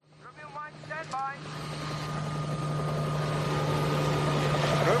by.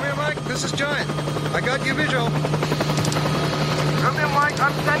 Romeo Mike, this is Giant. I got your visual. Romeo Mike,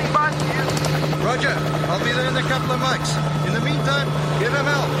 I'm standing by for you. Roger, I'll be there in a couple of mics. In the meantime, give him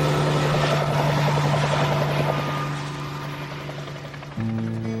help.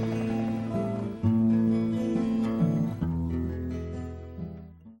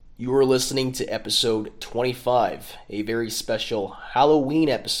 You are listening to episode 25, a very special Halloween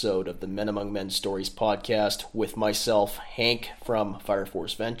episode of the Men Among Men Stories podcast with myself, Hank from Fire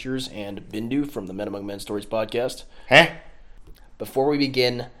Force Ventures, and Bindu from the Men Among Men Stories podcast. Huh? Before we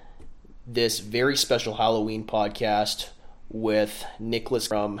begin this very special Halloween podcast with Nicholas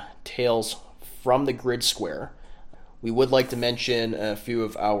from Tales from the Grid Square, we would like to mention a few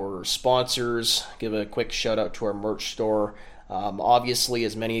of our sponsors, give a quick shout out to our merch store. Obviously,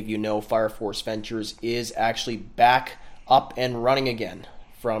 as many of you know, Fire Force Ventures is actually back up and running again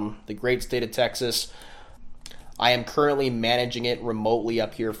from the great state of Texas. I am currently managing it remotely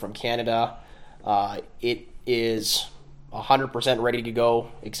up here from Canada. It is 100% ready to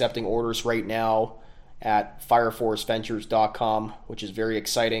go, accepting orders right now at fireforceventures.com, which is very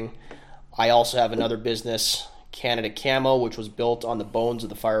exciting. I also have another business, Canada Camo, which was built on the bones of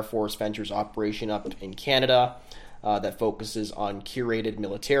the Fire Force Ventures operation up in Canada. That focuses on curated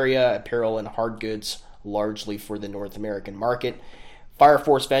militaria, apparel, and hard goods, largely for the North American market. Fire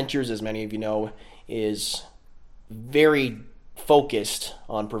Force Ventures, as many of you know, is very focused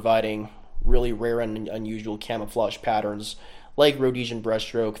on providing really rare and unusual camouflage patterns like Rhodesian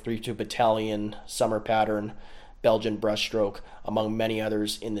breaststroke, 3-2 battalion, summer pattern, Belgian breaststroke, among many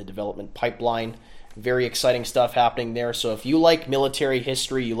others in the development pipeline. Very exciting stuff happening there. So if you like military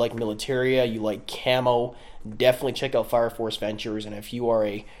history, you like militaria, you like camo, definitely check out Fire Force Ventures. And if you are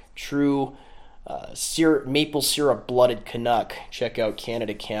a true maple syrup blooded Canuck, check out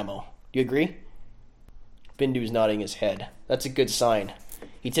Canada Camo. Do you agree? Bindu's nodding his head. That's a good sign.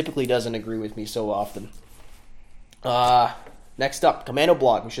 He typically doesn't agree with me so often. Next up, Commando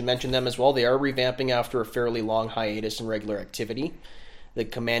Blog. We should mention them as well. They are revamping after a fairly long hiatus in regular activity. The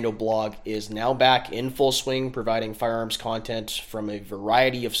Commando Blog is now back in full swing, providing firearms content from a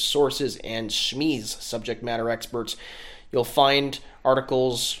variety of sources and SMEs, subject matter experts. You'll find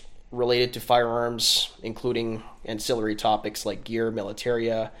articles related to firearms, including ancillary topics like gear,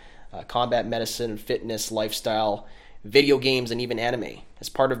 militaria, combat medicine, fitness, lifestyle, video games, and even anime. As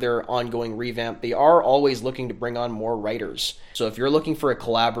part of their ongoing revamp, they are always looking to bring on more writers. So if you're looking for a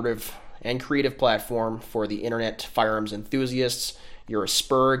collaborative and creative platform for the internet firearms enthusiasts, you're a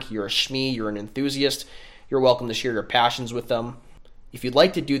spurg, you're a shmee, you're an enthusiast, you're welcome to share your passions with them. If you'd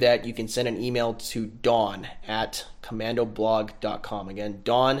like to do that, you can send an email to Dawn at commandoblog.com. Again,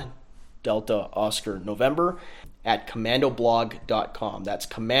 Dawn, Delta Oscar November, at commandoblog.com. That's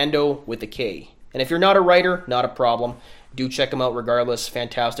commando with a K. And if you're not a writer, not a problem. Do check them out regardless.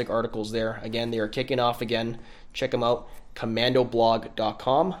 Fantastic articles there. Again, they are kicking off again. Check them out,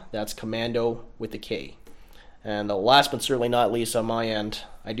 commandoblog.com. That's commando with a K. And the last but certainly not least on my end,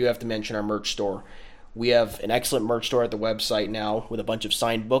 I do have to mention our merch store. We have an excellent merch store at the website now with a bunch of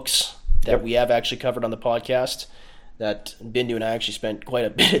signed books that we have actually covered on the podcast that Bindu and I actually spent quite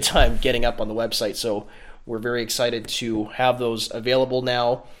a bit of time getting up on the website. So we're very excited to have those available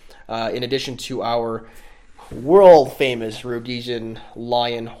now, in addition to our world-famous Rhodesian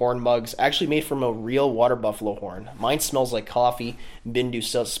lion horn mugs, actually made from a real water buffalo horn. Mine smells like coffee. Bindu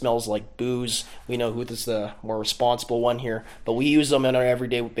smells like booze. We know who is the more responsible one here, but we use them on an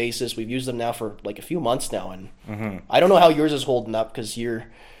everyday basis. We've used them now for like a few months now, and I don't know how yours is holding up because you're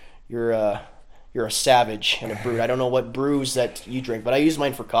a savage and a brute. I don't know what brews that you drink, but I use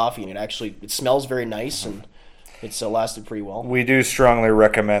mine for coffee, and it smells very nice and it's lasted pretty well. We do strongly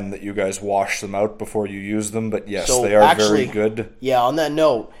recommend that you guys wash them out before you use them, but yes, so they are actually, very good. Yeah, on that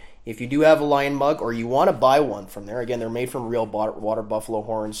note, if you do have a lion mug or you want to buy one from there, again, they're made from real water buffalo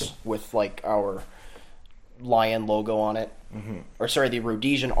horns with like our lion logo on it. Or sorry, the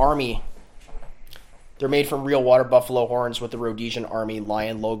Rhodesian Army. They're made from real water buffalo horns with the Rhodesian Army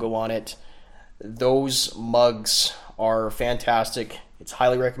lion logo on it. Those mugs are fantastic. It's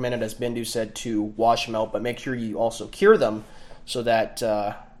highly recommended, as Bindu said, to wash them out, but make sure you also cure them so that,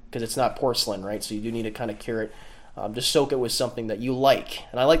 because it's not porcelain, right? So you do need to kind of cure it. Just soak it with something that you like.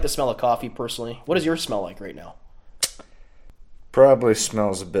 And I like the smell of coffee, personally. What does yours smell like right now? Probably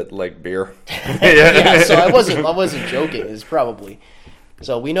smells a bit like beer. Yeah, so I wasn't joking. It's probably.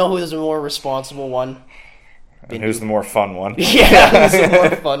 So we know who is the more responsible one. And who's the more fun one? Yeah, who's the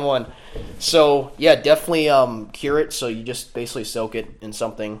more fun one. So, yeah, definitely cure it. So you just basically soak it in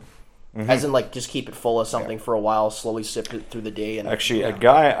something As in, like, just keep it full of something for a while, slowly sip it through the day. And Actually, a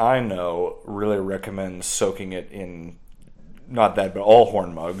guy I know really recommends soaking it in, not that, but all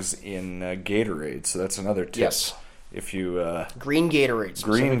horn mugs in Gatorade. So that's another tip. Yes. If you green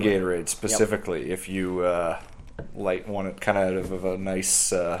Gatorade specifically. If you want it kind of a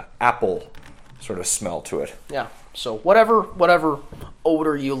nice apple sort of smell to it. Yeah. So whatever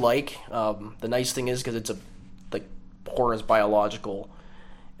odor you like. The nice thing is, because horn is biological.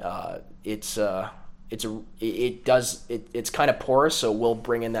 It's kind of porous, so we'll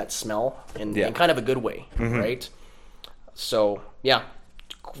bring in that smell in kind of a good way, right? So yeah,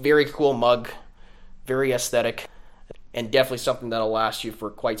 very cool mug, very aesthetic, and definitely something that'll last you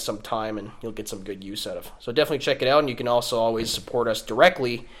for quite some time, and you'll get some good use out of. So definitely check it out, and you can also always support us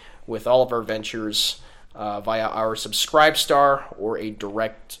directly with all of our ventures via our Subscribestar or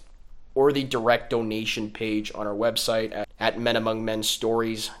the direct donation page on our website at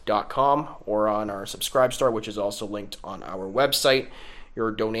menamongmenstories.com or on our Subscribestar, which is also linked on our website.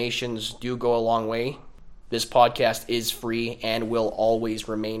 Your donations do go a long way. This podcast is free and will always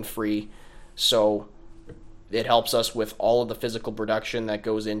remain free, so it helps us with all of the physical production that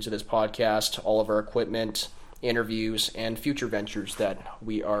goes into this podcast, all of our equipment, interviews, and future ventures that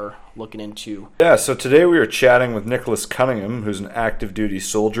we are looking into. Yeah, so today we are chatting with Nicholas Cunningham, who's an active duty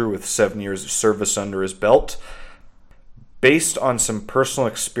soldier with 7 years of service under his belt. Based on some personal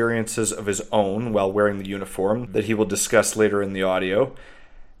experiences of his own while wearing the uniform that he will discuss later in the audio,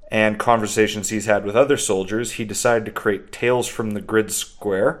 and conversations he's had with other soldiers, he decided to create Tales from the Grid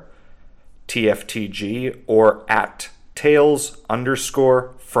Square, TFTG, or at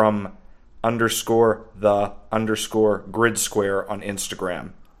Tales_from_the_grid square on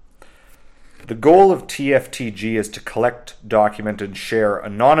Instagram. The goal of TFTG is to collect, document, and share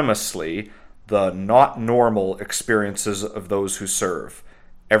anonymously the not normal experiences of those who serve.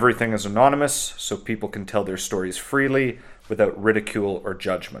 Everything is anonymous, so people can tell their stories freely without ridicule or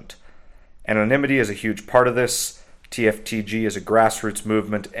judgment. Anonymity is a huge part of this. TFTG is a grassroots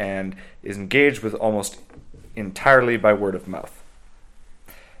movement and is engaged with almost entirely by word of mouth.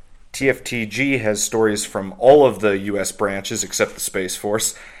 TFTG has stories from all of the U.S. branches except the Space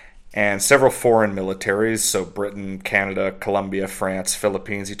Force, and several foreign militaries, so Britain, Canada, Colombia, France,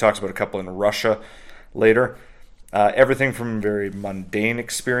 Philippines. He talks about a couple in Russia later. Everything from very mundane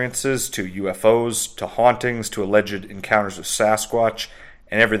experiences to UFOs, to hauntings, to alleged encounters with Sasquatch,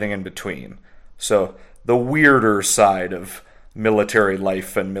 and everything in between. So the weirder side of military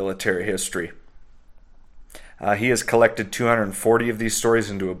life and military history. He has collected 240 of these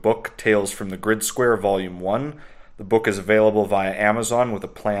stories into a book, Tales from the Grid Square, Volume 1. The book is available via Amazon with a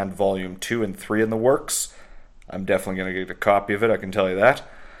planned Volume 2 and 3 in the works. I'm definitely going to get a copy of it, I can tell you that.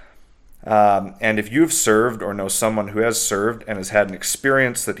 And if you've served or know someone who has served and has had an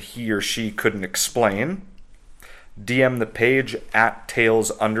experience that he or she couldn't explain, DM the page at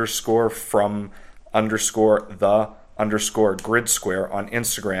Tales_from_the_grid square on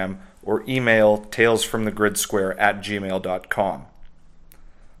Instagram, or email talesfromthegridsquare@gmail.com.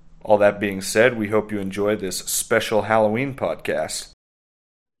 All that being said, we hope you enjoy this special Halloween podcast.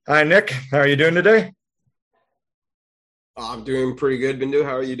 Hi, Nick. How are you doing today? I'm doing pretty good, Bindu.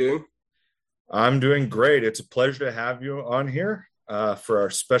 How are you doing? I'm doing great. It's a pleasure to have you on here for our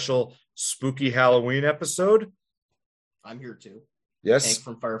special spooky Halloween episode. I'm here too. Yes. Hank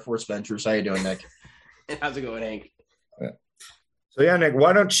from Fire Force Ventures. How you doing, Nick? How's it going, Hank? So yeah, Nick,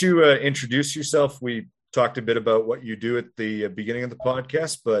 why don't you introduce yourself? We talked a bit about what you do at the beginning of the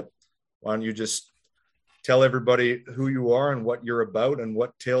podcast, but why don't you just tell everybody who you are and what you're about and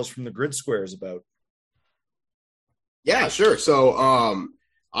what Tales from the Grid Square is about? Yeah, sure. So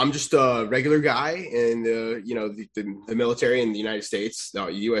I'm just a regular guy in the military in the United States, the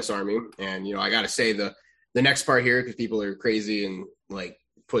U.S. Army. And, I got to say the next part here, because people are crazy and like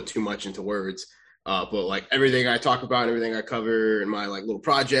put too much into words. But like everything I talk about and everything I cover in my like little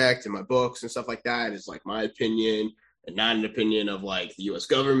project and my books and stuff like that is like my opinion and not an opinion of like the U.S.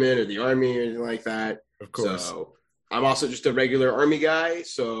 government or the Army or anything like that. Of course. So I'm also just a regular Army guy,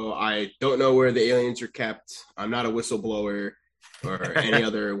 so I don't know where the aliens are kept. I'm not a whistleblower or any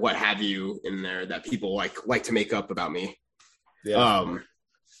other what have you in there that people like to make up about me. Yeah.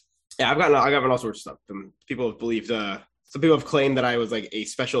 I've gotten all sorts of stuff. People have believed. Some people have claimed that I was like a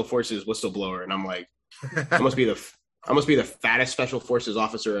special forces whistleblower, and I'm like, I must be the fattest special forces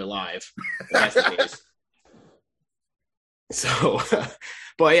officer alive. That's the case. So,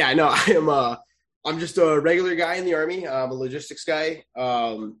 but yeah, no, I'm just a regular guy in the Army. I'm a logistics guy,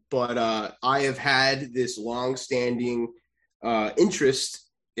 but I have had this long-standing interest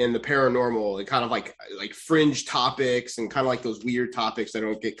in the paranormal and kind of like fringe topics and kind of like those weird topics that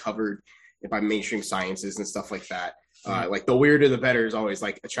don't get covered by mainstream sciences and stuff like that. Like the weirder the better is always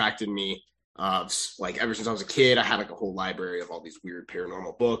like attracted me. Like ever since I was a kid, I had like a whole library of all these weird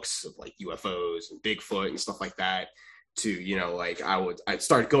paranormal books of like UFOs and Bigfoot and stuff like that. To, you know, like I'd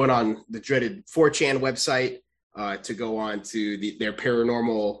start going on the dreaded 4chan website to go on to their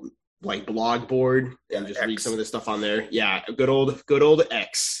paranormal like blog board and just read some of the stuff on there. Yeah, good old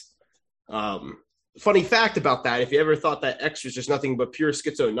X. Funny fact about that, if you ever thought that X was just nothing but pure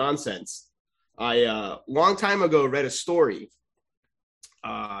schizo nonsense, I long time ago read a story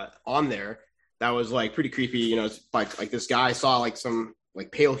on there that was like pretty creepy. You know, it's like this guy saw like some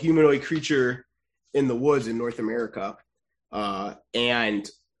like pale humanoid creature in the woods in North America. And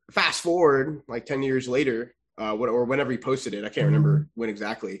fast forward like 10 years later, or whenever he posted it, I can't remember when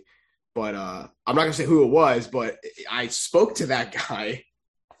exactly, but I'm not gonna say who it was, but I spoke to that guy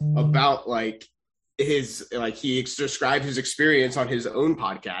about like he described his experience on his own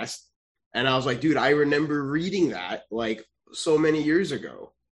podcast. And I was like, dude, I remember reading that like so many years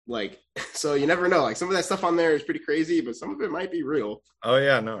ago. Like, so you never know, like some of that stuff on there is pretty crazy, but some of it might be real. Oh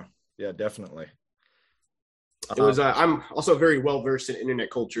yeah, no. Yeah, definitely. It was, I'm also very well versed in internet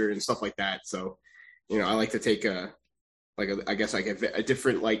culture and stuff like that. So, you know, I like to take a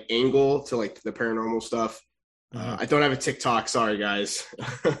different like angle to like the paranormal stuff. I don't have a TikTok. Sorry, guys.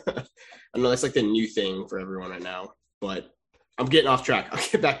 I know that's like the new thing for everyone right now, but I'm getting off track. I'll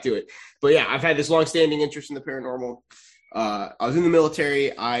get back to it. But yeah, I've had this long-standing interest in the paranormal. I was in the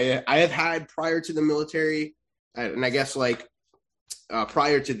military. I have had prior to the military, and I guess like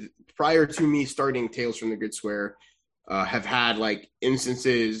prior to me starting Tales from the Grid Square, have had like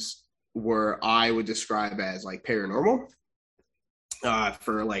instances where I would describe as like paranormal.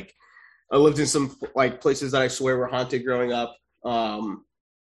 For like, I lived in some like places that I swear were haunted growing up.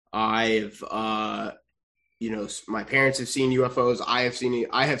 I've you know, my parents have seen UFOs. I have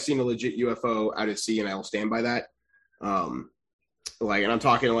seen a legit UFO out at sea, and I will stand by that. Like, and I'm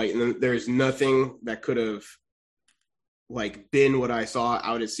talking like, there's nothing that could have like been what I saw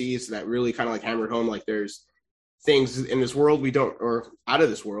out at sea. So that really kind of like hammered home, like there's things in this world we don't, or out of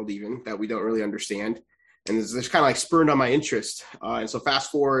this world even, that we don't really understand. And this kind of like spurred on my interest. And so fast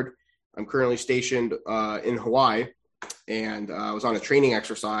forward, I'm currently stationed in Hawaii, and I was on a training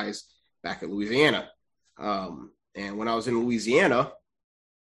exercise back in Louisiana. And when I was in Louisiana,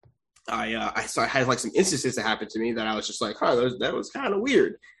 I had like some instances that happened to me that I was just like, that was kind of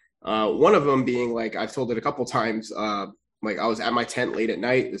weird. One of them being like, I've told it a couple times, like I was at my tent late at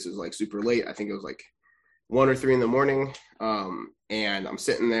night. This was like super late. I think it was like 1 or 3 in the morning. And I'm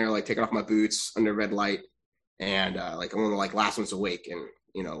sitting there like taking off my boots under red light, and like I'm one of the like last ones awake. And,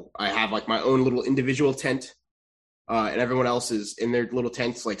 you know, I have like my own little individual tent, and everyone else is in their little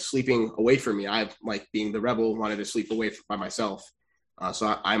tents, like sleeping away from me. I, like being the rebel, wanted to sleep away by myself.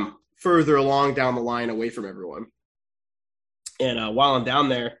 So I'm further along down the line away from everyone. And while I'm down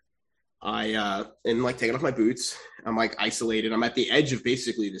there, I am like taking off my boots. I'm like isolated. I'm at the edge of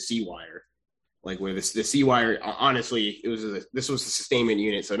basically the sea wire, like where the sea wire, honestly, this was a sustainment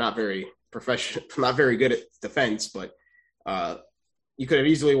unit. So not very professional, not very good at defense, but you could have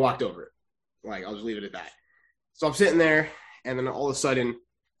easily walked over it. Like, I'll just leave it at that. So I'm sitting there, and then all of a sudden,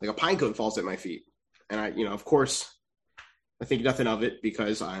 like a pine cone falls at my feet. And I, you know, of course, I think nothing of it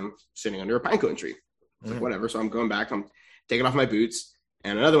because I'm sitting under a pine cone tree. It's like, whatever. So I'm going back. I'm taking off my boots,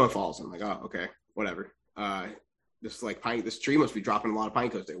 and another one falls. I'm like, oh, okay, whatever. This tree must be dropping a lot of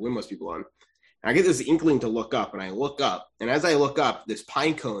pine cones there. Wind must be blowing. And I get this inkling to look up, and I look up. And as I look up, this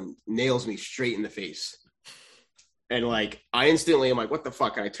pine cone nails me straight in the face. And like, I instantly am like, what the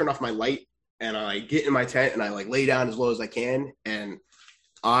fuck? And I turn off my light, and I get in my tent, and I like lay down as low as I can. And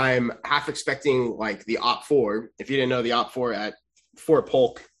I'm half expecting like the Op 4. If you didn't know, the Op 4 at Fort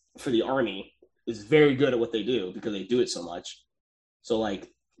Polk for the Army is very good at what they do because they do it so much. So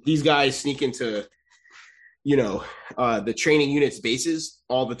like, these guys sneak into, you know, the training units bases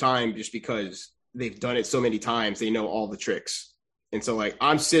all the time just because they've done it so many times. They know all the tricks. And so like,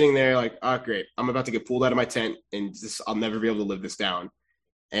 I'm sitting there like, oh, great. I'm about to get pulled out of my tent, and I'll never be able to live this down.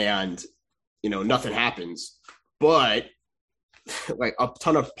 And, you know, nothing happens. But like a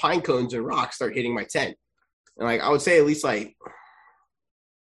ton of pine cones and rocks start hitting my tent. And like, I would say at least like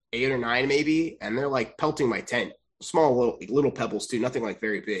 8 or 9 maybe. And they're like pelting my tent. Small little pebbles too, nothing like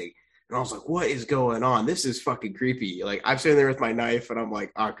very big. And I was like, what is going on? This is fucking creepy. Like, I'm sitting there with my knife, and I'm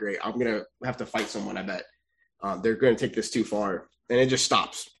like, oh, great. I'm going to have to fight someone, I bet. They're going to take this too far. And it just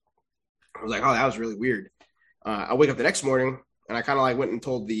stops. I was like, oh, that was really weird. I wake up the next morning, and I kind of like went and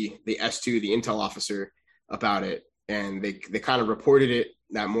told the S2, the intel officer, about it. and they kind of reported it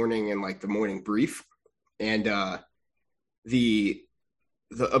that morning in like the morning brief. And the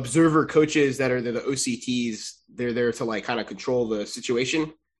observer coaches that are the OCTs, they're there to like kind of control the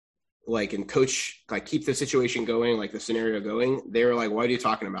situation, like, and coach, like keep the situation going, like the scenario going. They were like, what are you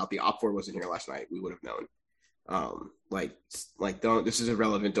talking about? The OPFOR wasn't here last night. We would have known. Like don't, this is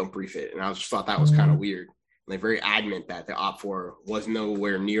irrelevant. Don't brief it. And I just thought that was kind of weird. Like very adamant that the OPFOR was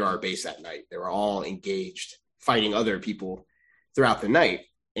nowhere near our base that night. They were all engaged fighting other people throughout the night.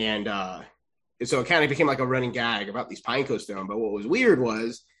 And so it kind of became like a running gag about these pine cones down. But what was weird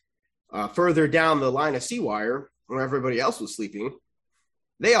was further down the line of sea wire, where everybody else was sleeping,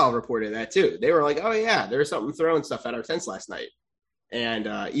 they all reported that too. They were like, oh yeah, there's something throwing stuff at our tents last night. And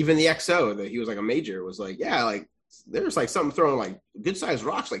even the XO, that he was like a major, was like, yeah, like there's like something throwing like good sized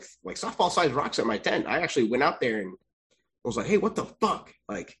rocks, like softball sized rocks at my tent. I actually went out there and was like, hey, what the fuck?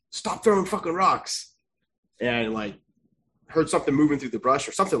 Like, stop throwing fucking rocks. And like heard something moving through the brush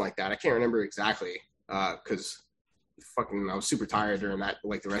or something like that. I can't remember exactly because I was super tired during that,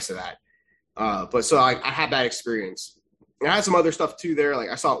 like the rest of that. But so I had that experience. And I had some other stuff too there. Like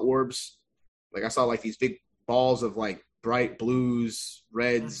I saw orbs. Like I saw like these big balls of like bright blues,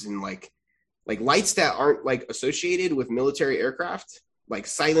 reds, and like lights that aren't like associated with military aircraft, like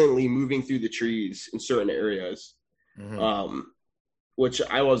silently moving through the trees in certain areas. Mm-hmm. Which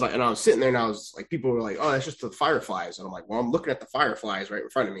I was like, and I was sitting there and I was like, people were like, oh, that's just the fireflies. And I'm like, well, I'm looking at the fireflies right in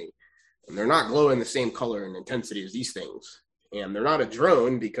front of me, and they're not glowing the same color and intensity as these things. And they're not a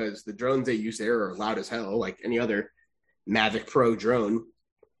drone, because the drones they use there are loud as hell, like any other Mavic Pro drone.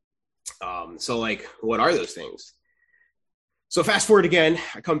 So like, what are those things? So fast forward again,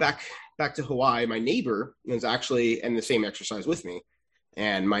 I come back to Hawaii. My neighbor was actually in the same exercise with me.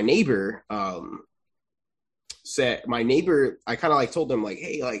 And my neighbor, I kind of like told him like,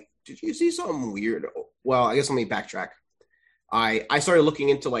 hey, like, did you see something weird? Well, I guess let me backtrack. I started looking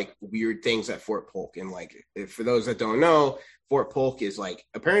into like weird things at Fort Polk. And like, for those that don't know, Fort Polk is like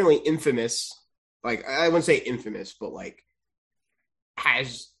apparently infamous. Like, I wouldn't say infamous, but like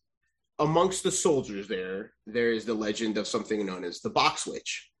has amongst the soldiers there is the legend of something known as the box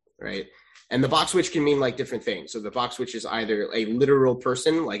witch, right? And the box witch can mean like different things. So the box witch is either a literal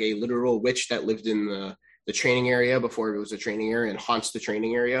person, like a literal witch that lived in the training area before it was a training area and haunts the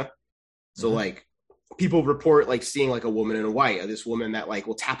training area. So mm-hmm. like people report like seeing like a woman in white, this woman that like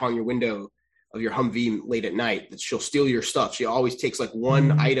will tap on your window of your Humvee late at night, that she'll steal your stuff. She always takes like one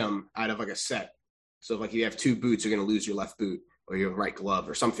mm-hmm. item out of like a set. So if like you have two boots, you're going to lose your left boot or your right glove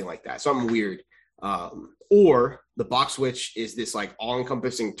or something like that. Something weird. Or the box witch is this like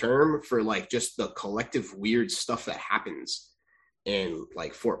all-encompassing term for like just the collective weird stuff that happens in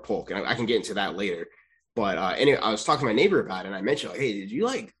like Fort Polk. And I can get into that later. But anyway, I was talking to my neighbor about it, and I mentioned, like, hey, did you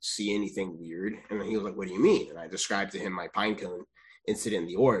like see anything weird? And he was like, what do you mean? And I described to him my pine cone incident in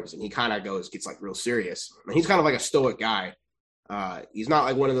the orbs, and he kind of gets like real serious. And he's kind of like a stoic guy. He's not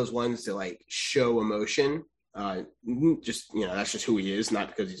like one of those ones to like show emotion. Just, you know, that's just who he is, not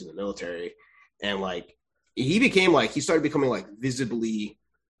because he's in the military. And like he started becoming like visibly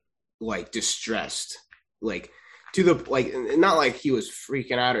like distressed, like to the like, not like he was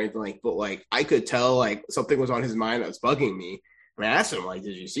freaking out or anything, like, but like I could tell like something was on his mind that was bugging me. And I asked him like,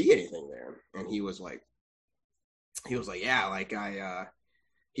 did you see anything there? And he was like, yeah, like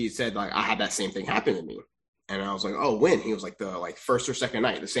he said like I had that same thing happen to me. And I was like, oh, when? He was like, the like first or second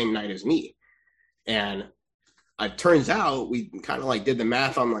night, the same night as me. And it turns out we kind of like did the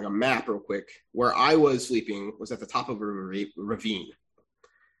math on like a map real quick. Where I was sleeping was at the top of a ravine.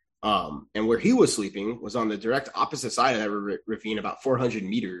 And where he was sleeping was on the direct opposite side of that ravine, about 400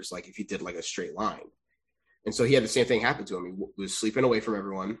 meters, like if he did like a straight line. And so he had the same thing happen to him. He was sleeping away from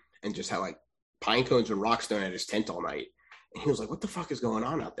everyone and just had like pine cones and rocks thrown at his tent all night. And he was like, what the fuck is going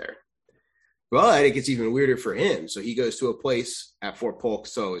on out there? But it gets even weirder for him. So he goes to a place at Fort Polk.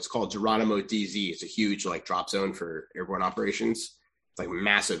 So it's called Geronimo DZ. It's a huge like drop zone for airborne operations. It's like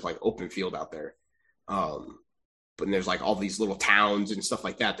massive, like open field out there. But there's like all these little towns and stuff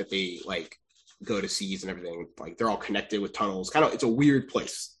like that they like go to seize and everything. Like they're all connected with tunnels. It's a weird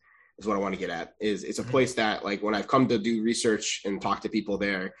place is what I want to get at. It's a place that like when I've come to do research and talk to people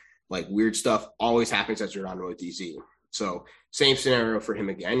there, like weird stuff always happens at Geronimo DZ. So same scenario for him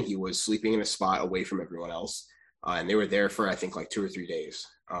again. He was sleeping in a spot away from everyone else. And they were there for, I think, like 2 or 3 days.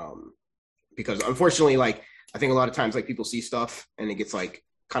 Because unfortunately, like, I think a lot of times, like, people see stuff and it gets, like,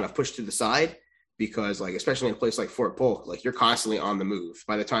 kind of pushed to the side because, like, especially in a place like Fort Polk, like, you're constantly on the move.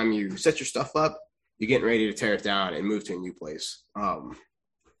 By the time you set your stuff up, you're getting ready to tear it down and move to a new place.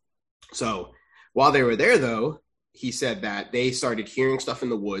 So while they were there, though, he said that they started hearing stuff in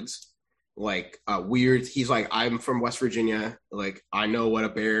the woods, like weird. He's like, I'm from West Virginia. Like, I know what a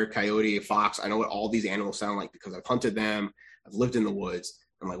bear, coyote, a fox, I know what all these animals sound like because I've hunted them. I've lived in the woods.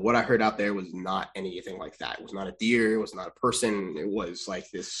 And like what I heard out there was not anything like that. It was not a deer. It was not a person. It was like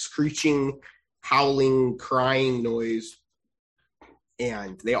this screeching, howling, crying noise.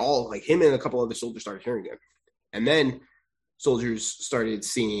 And they all, like him and a couple other soldiers, started hearing it. And then soldiers started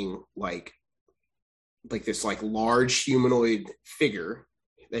seeing like this like large humanoid figure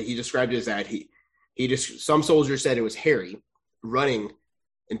that he described as that he just, some soldiers said it was hairy, running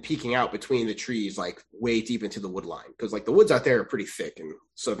and peeking out between the trees, like way deep into the wood line. Because like the woods out there are pretty thick in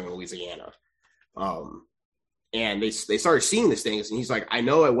southern Louisiana. And they started seeing this thing, and he's like, I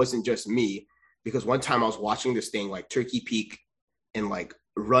know it wasn't just me, because one time I was watching this thing like turkey peek and like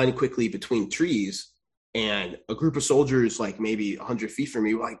run quickly between trees, and a group of soldiers like maybe 100 feet from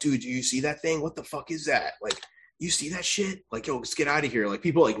me were like, dude, do you see that thing? What the fuck is that? Like, you see that shit? Like, yo, let's get out of here. Like,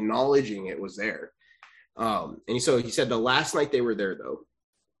 people acknowledging it was there. And so he said the last night they were there, though,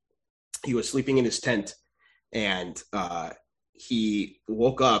 he was sleeping in his tent, and he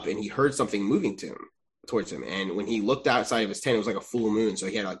woke up and he heard something moving towards him. And when he looked outside of his tent, it was like a full moon, so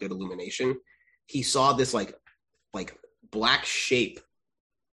he had like good illumination. He saw this like black shape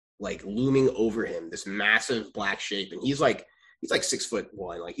like looming over him, this massive black shape. And he's like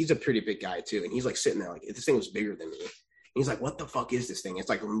 6'1", like he's a pretty big guy too. And he's like sitting there like, this thing was bigger than me. And he's like, what the fuck is this thing? It's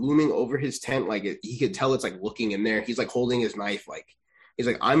like looming over his tent. Like he could tell it's like looking in there. He's like holding his knife. Like he's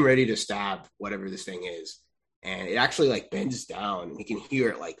like, I'm ready to stab whatever this thing is. And it actually like bends down, and he can hear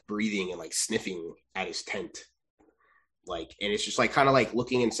it like breathing and like sniffing at his tent. Like, and it's just like kind of like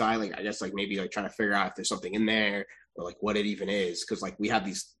looking inside, like I guess like maybe like trying to figure out if there's something in there or like what it even is. Cause like we have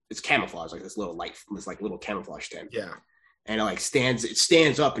these, it's camouflage, like this little light, this like little camouflage tent. Yeah. And it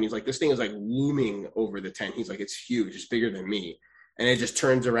stands up, and he's like, this thing is like looming over the tent. He's like, it's huge, it's bigger than me. And it just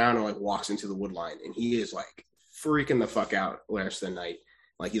turns around and like walks into the wood line. And he is like freaking the fuck out the rest of the night.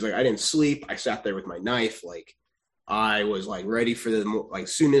 Like, he's like, I didn't sleep. I sat there with my knife. Like, I was like ready for like,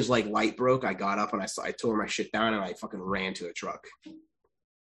 as soon as like light broke, I got up and I tore my shit down, and I fucking ran to a truck.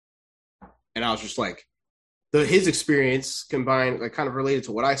 And I was just like, his experience combined, like kind of related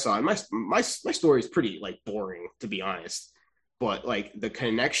to what I saw. And my story is pretty like boring, to be honest. But like the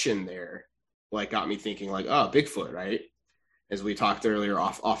connection there, like got me thinking like, oh, Bigfoot, right? As we talked earlier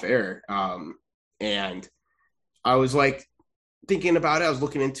off air. And I was like thinking about it. I was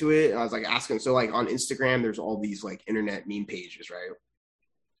looking into it, and I was like asking. So like on Instagram, there's all these like internet meme pages, right?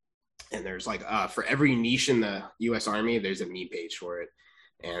 And there's like for every niche in the U.S. Army, there's a meme page for it.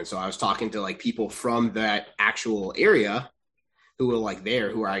 And so I was talking to like people from that actual area who were like there,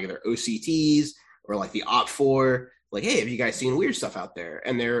 who are either OCTs or like the OP4, like, hey, have you guys seen weird stuff out there?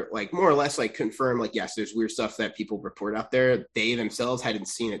 And they're like more or less like confirm, like, yes, there's weird stuff that people report out there. They themselves hadn't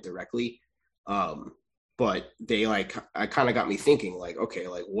seen it directly. But they like, I kind of got me thinking like, okay,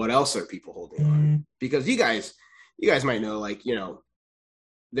 like what else are people holding on? Because you guys might know, like, you know,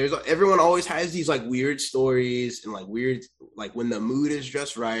 everyone always has these like weird stories and like weird, like when the mood is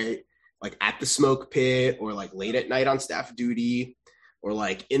just right, like at the smoke pit or like late at night on staff duty or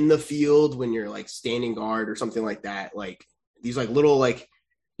like in the field when you're like standing guard or something like that. Like these like little, like,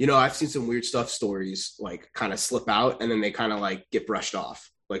 you know, I've seen some weird stuff stories like kind of slip out and then they kind of like get brushed off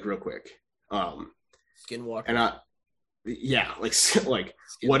like real quick. Skinwalker. And yeah, like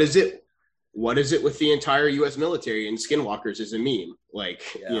what is it? What is it with the entire U.S. military and skinwalkers is a meme? Like,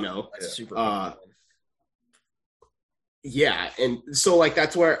 yeah, you know, that's super yeah. And so like,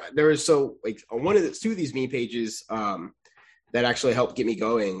 that's where there was, so like two of these meme pages that actually helped get me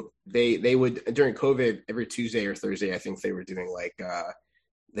going. They would, during COVID, every Tuesday or Thursday, I think they were doing like,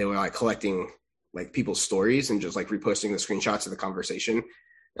 they were like collecting like people's stories and just like reposting the screenshots of the conversation.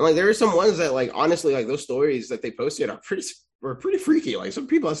 And like, there are some ones that like, honestly, like those stories that they posted were pretty freaky. Like some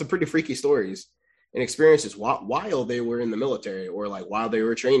people have some pretty freaky stories and experiences while they were in the military or like while they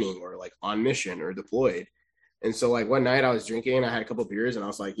were training or like on mission or deployed. And so like one night I was drinking, I had a couple beers and I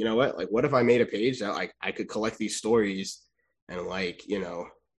was like, you know what? Like, what if I made a page that like I could collect these stories and like, you know,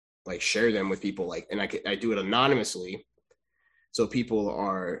 like share them with people, like, and I do it anonymously. So people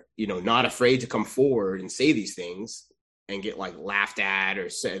are, you know, not afraid to come forward and say these things and get like laughed at or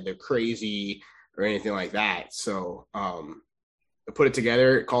said they're crazy or anything like that. So I put it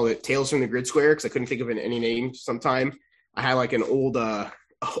together, called it Tales from the Grid Square, because I couldn't think of any name sometime. I had like an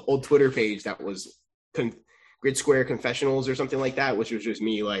old Twitter page that was Grid Square Confessionals or something like that, which was just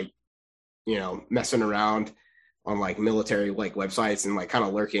me like, you know, messing around on like military like websites and like kind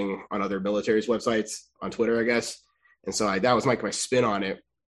of lurking on other military's websites on Twitter, I guess. And so that was like my spin on it.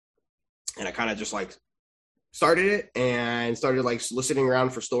 And I kind of just like started it and started like soliciting around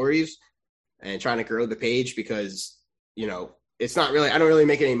for stories. and trying to grow the page because, you know, it's not really, I don't really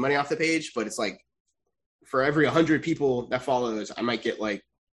make any money off the page, but it's like for every 100 people that follows, I might get like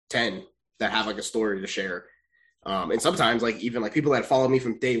 10 that have like a story to share. And sometimes like even like people that follow me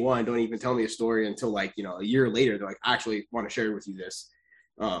from day one don't even tell me a story until like, you know, a year later, they're like, I actually want to share with you this.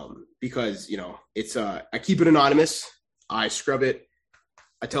 Because, you know, it's, I keep it anonymous. I scrub it.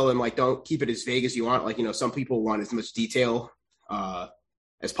 I tell them like, don't keep it as vague as you want. Like, you know, some people want as much detail,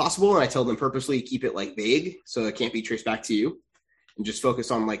 as possible. And I tell them purposely keep it like vague so it can't be traced back to you and just focus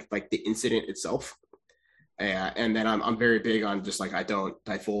on like the incident itself. And then I'm very big on just like, I don't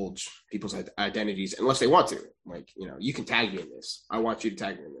divulge people's identities unless they want to. Like, you know, you can tag me in this. I want you to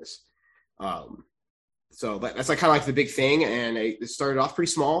tag me in this. So that's like kind of like the big thing. And it started off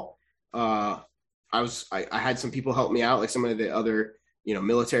pretty small. I had some people help me out, like some of the other, you know,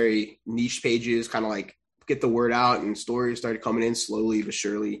 military niche pages, kind of like get the word out, and stories started coming in slowly but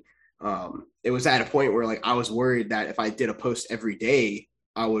surely. It was at a point where like I was worried that if I did a post every day,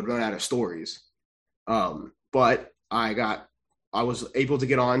 I would run out of stories. But I was able to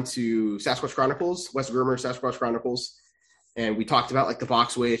get on to Sasquatch Chronicles, Wes Germer Sasquatch Chronicles, and we talked about like the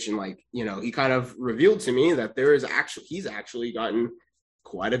box witch, and like, you know, he kind of revealed to me that he's actually gotten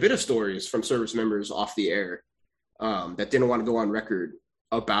quite a bit of stories from service members off the air, that didn't want to go on record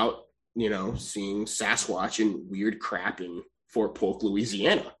about, you know, seeing Sasquatch and weird crap in Fort Polk,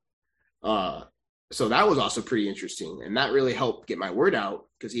 Louisiana. So that was also pretty interesting. And that really helped get my word out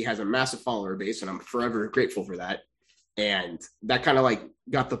because he has a massive follower base, and I'm forever grateful for that. And that kind of like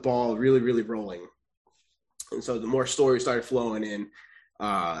got the ball really, really rolling. And so the more stories started flowing in.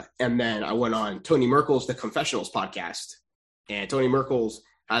 And then I went on Tony Merkel's The Confessionals podcast. And Tony Merkel's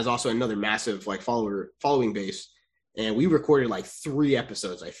has also another massive like following base. And we recorded like 3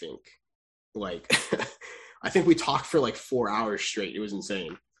 episodes, I think. Like, I think we talked for like 4 hours straight. It was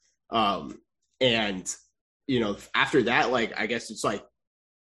insane. And, you know, after that, like, I guess it's like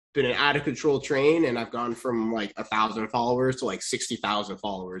been an out of control train, and I've gone from like 1,000 followers to like 60,000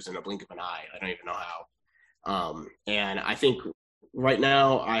 followers in a blink of an eye. I don't even know how. And I think right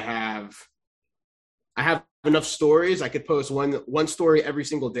now I have enough stories. I could post one story every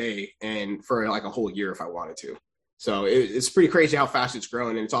single day and for like a whole year if I wanted to. So it's pretty crazy how fast it's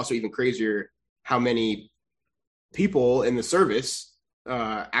growing. And it's also even crazier how many people in the service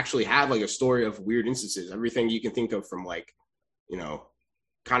actually have like a story of weird instances. Everything you can think of, from like, you know,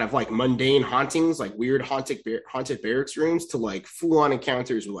 kind of like mundane hauntings, like weird haunted barracks rooms, to like full-on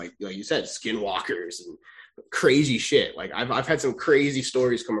encounters with like you said, skinwalkers and crazy shit. Like I've had some crazy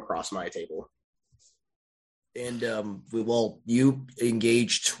stories come across my table. And you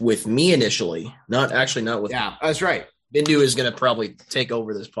engaged with me initially, not with. Yeah, that's right. Bindu is going to probably take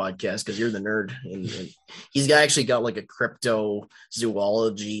over this podcast because you're the nerd, and he's actually got like a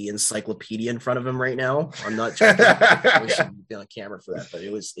cryptozoology encyclopedia in front of him right now. I'm not sure we should be on camera for that, but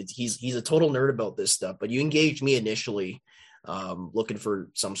he's a total nerd about this stuff. But you engaged me initially, looking for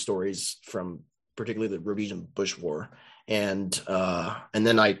some stories from particularly the Rhodesian Bush War, and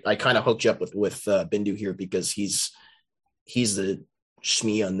then I kind of hooked you up with Bindu here because he's the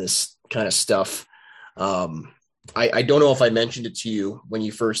shmee on this kind of stuff. I don't know if I mentioned it to you when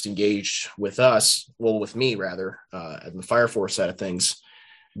you first engaged with us, well, with me rather, at the Fire Force side of things,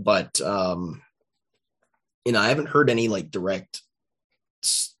 but you know, I haven't heard any like direct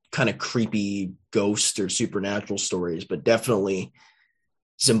kind of creepy ghost or supernatural stories, but definitely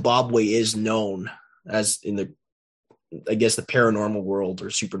Zimbabwe is known as in the, I guess, the paranormal world or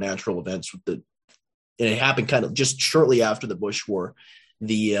supernatural events and it happened kind of just shortly after the Bush War,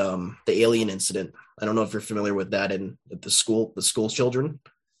 the alien incident. I don't know if you're familiar with that in the school children,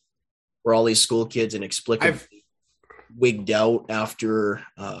 where all these school kids inexplicably wigged out after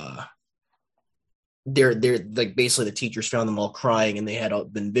they're like, basically the teachers found them all crying and they had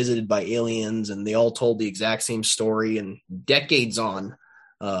been visited by aliens, and they all told the exact same story, and decades on,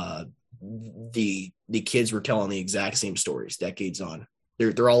 the kids were telling the exact same stories decades on.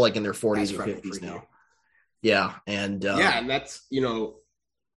 They're all like in their 40s or 50s now. Yeah. And and that's, you know,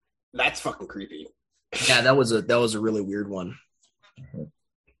 that's fucking creepy. Yeah, that was a really weird one.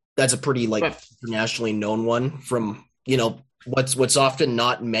 That's a pretty like internationally known one. From, you know, what's often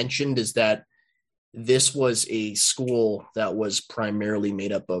not mentioned is that this was a school that was primarily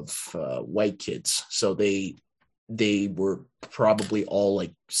made up of white kids. So they were probably all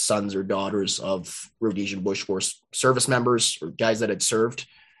like sons or daughters of Rhodesian Bush Force service members or guys that had served.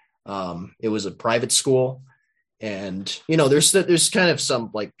 It was a private school, and you know, there's kind of some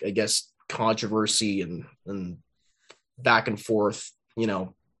like, I guess, controversy and back and forth. You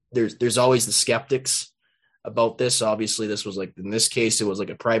know, there's always the skeptics about this. Obviously, this was like, in this case, it was like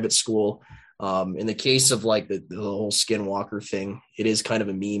a private school. In the case of like the whole skinwalker thing, it is kind of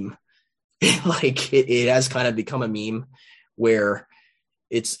a meme. Like it has kind of become a meme where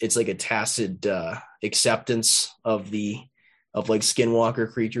it's like a tacit acceptance of like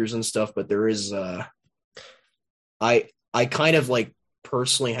skinwalker creatures and stuff. But there is I kind of like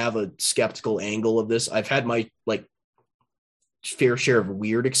personally have a skeptical angle of this. I've had my like fair share of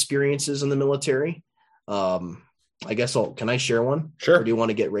weird experiences in the military. I guess can I share one? Sure. Or do you want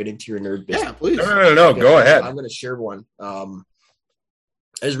to get right into your nerd business? Yeah, please. No. Okay, Go ahead. I'm going to share one.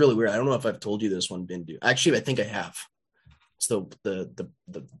 It's really weird. I don't know if I've told you this one, Bindu. Actually, I think I have. It's the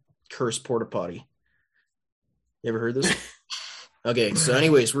cursed porta potty. You ever heard this? Okay, so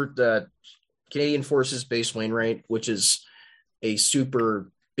anyways, we're the Canadian Forces Base Wainwright, which is a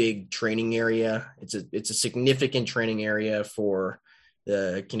super big training area. It's a significant training area for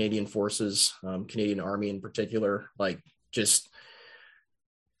the Canadian Forces, Canadian Army in particular. Like just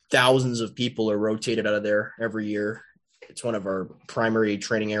thousands of people are rotated out of there every year. It's one of our primary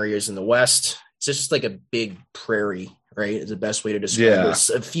training areas in the West. It's just like a big prairie, right? Is the best way to describe this.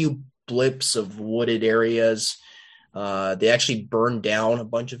 A few blips of wooded areas. They actually burned down a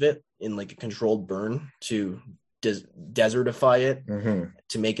bunch of it in like a controlled burn to desertify it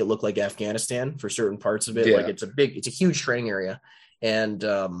to make it look like Afghanistan for certain parts of it. Like it's a huge training area. And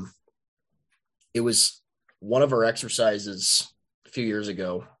it was one of our exercises a few years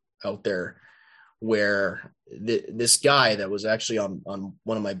ago out there where this guy that was actually on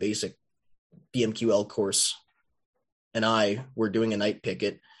one of my basic BMQL course and I were doing a night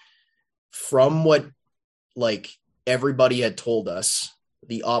picket. From what like everybody had told us,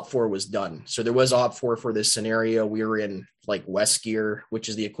 the OPFOR was done. So there was OPFOR for this scenario. We were in like West Gear, which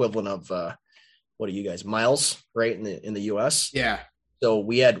is the equivalent of what are you guys, miles, right? In the US. Yeah. So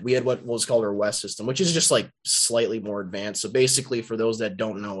we had what was called our West system, which is just like slightly more advanced. So basically, for those that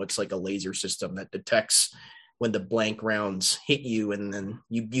don't know, it's like a laser system that detects when the blank rounds hit you, and then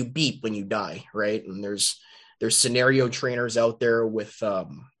you beep when you die, right? And there's scenario trainers out there with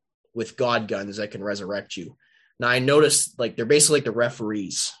God guns that can resurrect you. Now I noticed like they're basically like the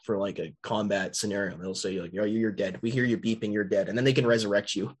referees for like a combat scenario. They'll say like, "Oh, you're dead. We hear you beeping. You're dead," and then they can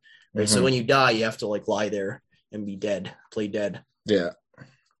resurrect you. Right. So when you die, you have to like lie there and be dead, play dead. Yeah.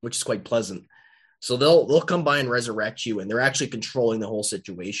 Which is quite pleasant. So they'll come by and resurrect you, and they're actually controlling the whole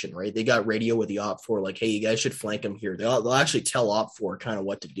situation, right? They got radio with the OPFOR, like, hey, you guys should flank them here. They'll actually tell OPFOR kind of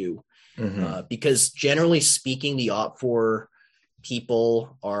what to do. Because generally speaking, the OPFOR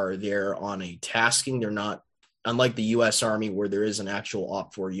people are there on a tasking. They're not, unlike the U.S. Army where there is an actual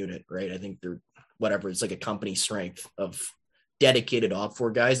OPFOR unit, right? I think it's like a company strength of dedicated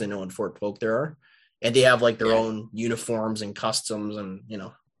OPFOR guys. I know in Fort Polk there are. And they have like their own uniforms and customs, and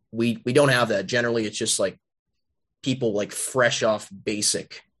we don't have that. Generally, it's just like people like fresh off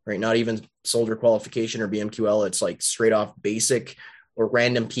basic, right? Not even soldier qualification or BMQL. It's like straight off basic, or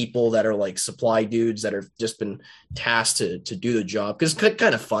random people that are like supply dudes that have just been tasked to do the job, because it's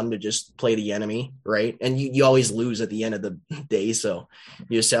kind of fun to just play the enemy, right? And you always lose at the end of the day, so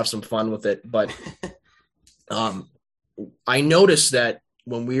you just have some fun with it. But I noticed that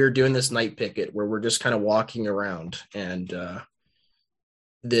when we were doing this night picket where we're just kind of walking around, and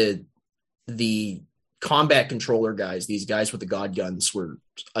the combat controller guys, these guys with the God guns, were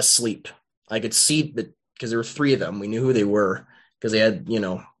asleep. I could see that because there were three of them. We knew who they were because they had,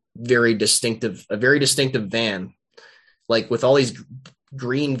 a very distinctive van, like with all these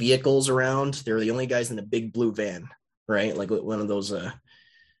green vehicles around. They were the only guys in the big blue van, right? Like one of those,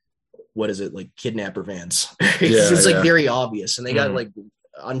 what is it, like kidnapper vans? It's like very obvious, and they got like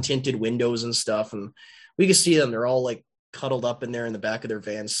untinted windows and stuff, and we could see them. They're all like cuddled up in there in the back of their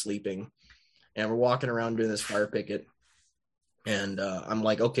van sleeping, and we're walking around doing this fire picket, and I'm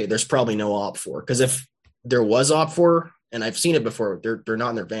like, okay, there's probably no OPFOR, because if there was OPFOR, and I've seen it before, they're not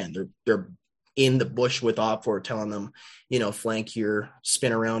in their van, they're in the bush with OPFOR telling them, flank here,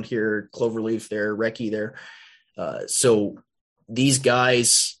 spin around here, cloverleaf there, recce there. So these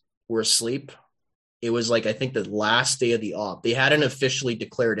guys were asleep. It was like, I think the last day of the op. They hadn't officially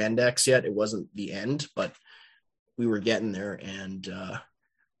declared index yet. It wasn't the end, but we were getting there, and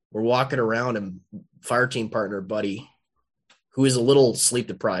we're walking around, and fire team partner Buddy, who is a little sleep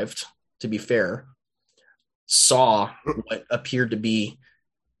deprived, to be fair, saw what appeared to be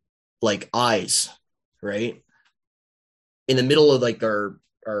like eyes, right? In the middle of like our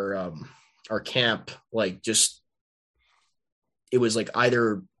camp, like just, it was like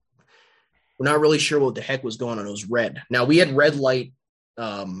either, we're not really sure what the heck was going on. It was red. Now we had red light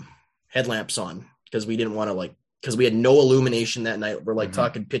headlamps on because we didn't want to because we had no illumination that night. We're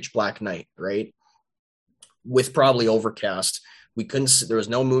talking pitch black night, right? With probably overcast. We couldn't see, there was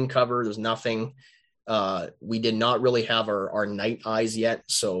no moon cover, there's nothing. We did not really have our night eyes yet,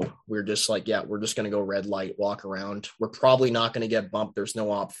 so we're just like, yeah, we're just gonna go red light, walk around. We're probably not gonna get bumped. There's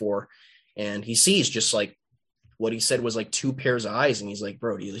no op for, and he sees just like what he said was like 2 pairs of eyes, and he's like,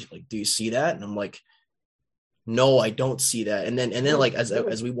 bro, do you see that? And I'm like, no, I don't see that. And then like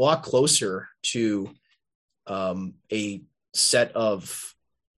as we walk closer to a set of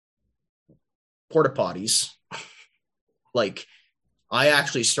porta potties, like I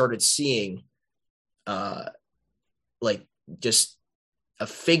actually started seeing like just a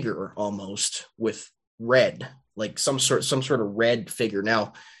figure almost with red, like some sort of red figure.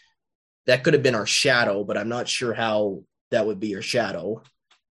 Now that could have been our shadow, but I'm not sure how that would be your shadow.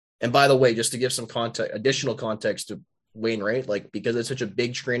 And by the way, just to give some additional context to Wainwright, like because it's such a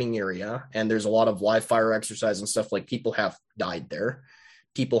big training area and there's a lot of live fire exercise and stuff, like people have died there.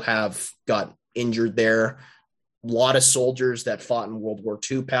 People have got injured there. A lot of soldiers that fought in World War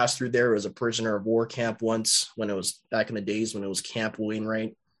II passed through there. It was a prisoner of war camp once when it was back in the days when it was Camp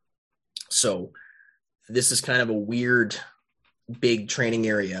Wainwright. So this is kind of a weird, big training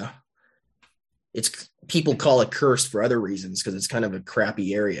area. It's people call it cursed for other reasons because it's kind of a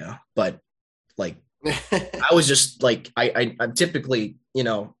crappy area. But like, I was just like, I'm typically,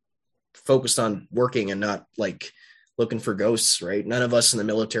 focused on working and not like looking for ghosts, right? None of us in the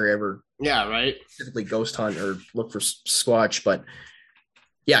military ever typically ghost hunt or look for squatch, but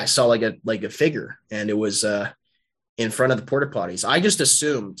yeah, I saw like a figure, and it was in front of the porta potties. I just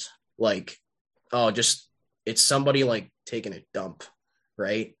assumed like, it's somebody like taking a dump,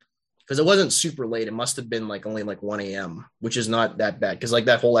 right? Because it wasn't super late. It must have been like only like 1 a.m., which is not that bad. Because like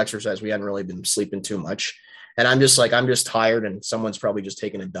that whole exercise, we hadn't really been sleeping too much. And I'm just tired, and someone's probably just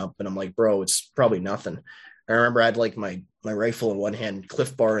taking a dump. And I'm like, bro, it's probably nothing. I remember I had like my rifle in one hand,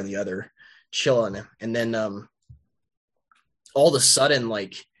 Cliff Bar in the other, chilling. And then all of a sudden,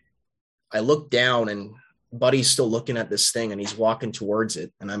 like I look down and Buddy's still looking at this thing, and he's walking towards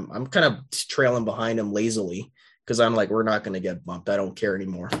it. And I'm kind of trailing behind him lazily because I'm like, we're not going to get bumped. I don't care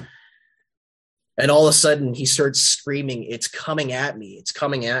anymore. And all of a sudden he starts screaming, it's coming at me. It's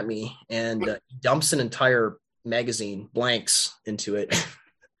coming at me. And dumps an entire magazine, blanks, into it.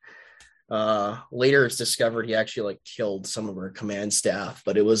 Later it's discovered he actually like killed some of our command staff,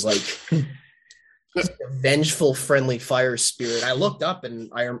 but it was like a vengeful, friendly fire spirit. I looked up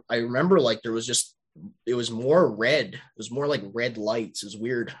and I remember like it was more red. It was more like red lights. It was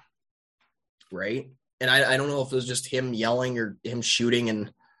weird. Right. And I don't know if it was just him yelling or him shooting,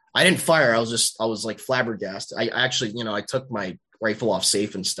 and I didn't fire. I was like flabbergasted. I actually, I took my rifle off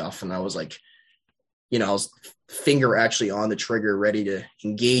safe and stuff. And I was like, I was finger actually on the trigger, ready to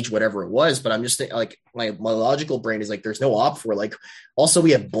engage whatever it was. But I'm just thinking, like my logical brain is like, there's no op for, like, also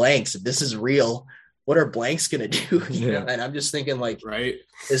we have blanks. If this is real, what are blanks going to do? And I'm just thinking like, right,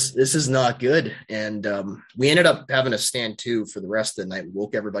 this is not good. And we ended up having to stand to for the rest of the night. We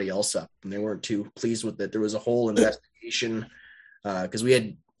woke everybody else up, and they weren't too pleased with it. There was a whole investigation because we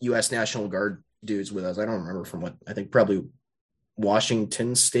had U.S. National Guard dudes with us. I don't remember from what, I think probably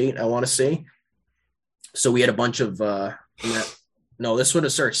Washington State, I want to say. So we had a bunch of, South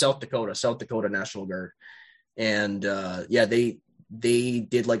Dakota National Guard. And they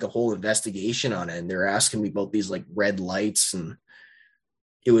did like a whole investigation on it. And they're asking me about these like red lights. And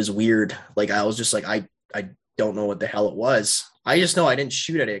it was weird. Like, I was just like, I don't know what the hell it was. I just know I didn't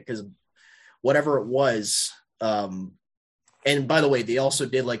shoot at it because whatever it was, and by the way, they also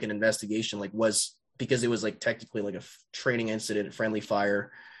did like an investigation, like was because it was like technically like a training incident, friendly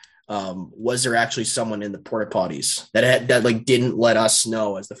fire. Was there actually someone in the porta potties that like didn't let us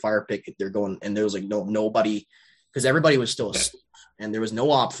know as the fire picket they're going? And there was like nobody, because everybody was still asleep, and there was no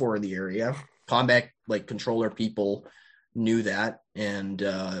op for in the area. Combat like controller people knew that, and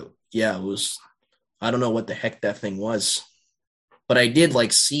it was, I don't know what the heck that thing was, but I did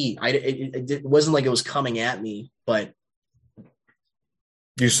like see. It wasn't like it was coming at me, but.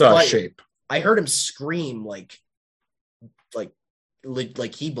 You saw a shape. I heard him scream like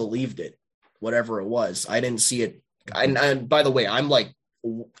he believed it, whatever it was. I didn't see it. And by the way, I'm like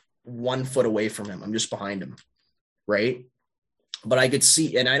 1 foot away from him. I'm just behind him, right? But I could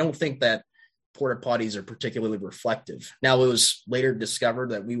see, and I don't think that porta potties are particularly reflective. Now, it was later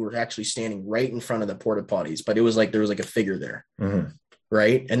discovered that we were actually standing right in front of the porta potties, but it was like there was like a figure there,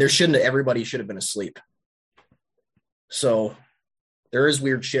 right? And everybody should have been asleep. So. There is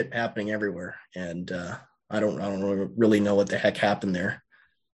weird shit happening everywhere, and I don't really know what the heck happened there.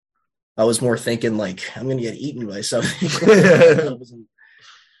 I was more thinking like I'm gonna get eaten by something.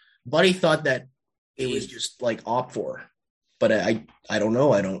 Buddy thought that it was just like op for, but I don't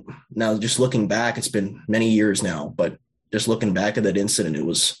know. I don't now. Just looking back, it's been many years now, but just looking back at that incident, it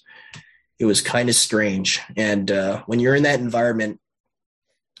was kind of strange. And when you're in that environment,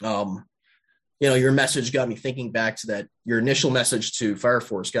 your message got me thinking back to that. Your initial message to Fire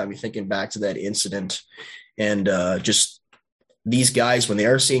Force got me thinking back to that incident, and just these guys, when they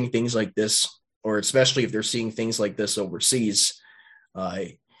are seeing things like this, or especially if they're seeing things like this overseas,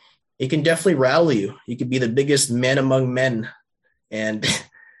 it can definitely rattle you. You could be the biggest man among men, and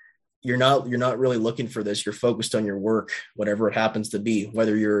you're not really looking for this. You're focused on your work, whatever it happens to be,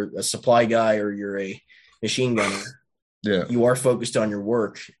 whether you're a supply guy or you're a machine gunner. Yeah, you are focused on your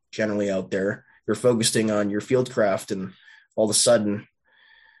work generally out there. You're focusing on your field craft, and all of a sudden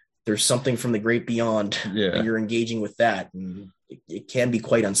there's something from the great beyond, and you're engaging with that. And it can be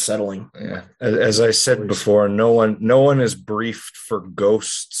quite unsettling. Yeah. As I said before, no one is briefed for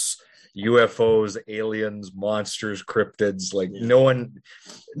ghosts, UFOs, aliens, monsters, cryptids. Like no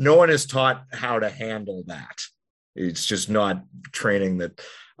one is taught how to handle that. It's just not training that.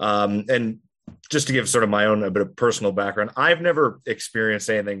 And just to give sort of my own a bit of personal background, I've never experienced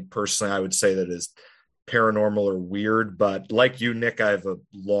anything personally I would say that is paranormal or weird, but like you, Nick, I have a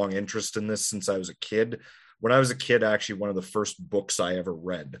long interest in this since I was a kid. When I was a kid, actually, one of the first books I ever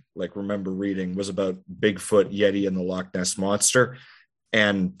read, remember reading, was about Bigfoot, Yeti, and the Loch Ness Monster.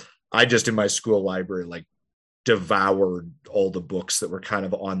 And I just, in my school library, devoured all the books that were kind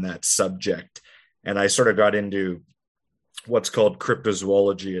of on that subject. And I sort of got into what's called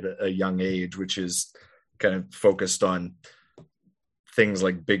cryptozoology at a young age, which is kind of focused on things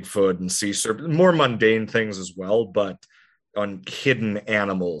like Bigfoot and sea serpent, more mundane things as well, but on hidden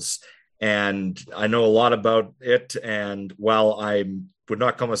animals. And I know a lot about it. And while I would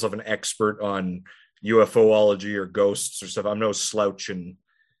not call myself an expert on UFOlogy or ghosts or stuff, I'm no slouch in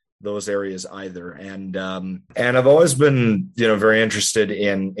those areas either. And I've always been, very interested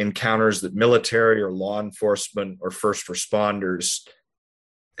in encounters that military or law enforcement or first responders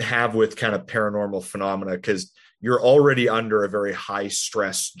have with kind of paranormal phenomena, because you're already under a very high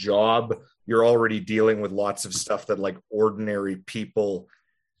stress job. You're already dealing with lots of stuff that ordinary people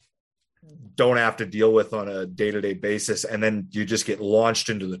don't have to deal with on a day-to-day basis. And then you just get launched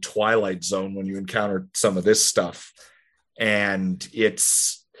into the twilight zone when you encounter some of this stuff. And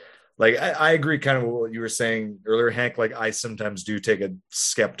it's I agree kind of with what you were saying earlier, Hank. I sometimes do take a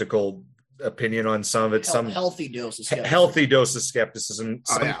skeptical opinion on some of it. Some healthy dose of skepticism.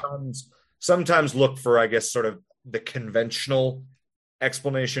 Sometimes look for, I guess, sort of the conventional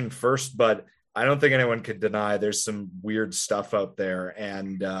explanation first, but I don't think anyone could deny there's some weird stuff out there.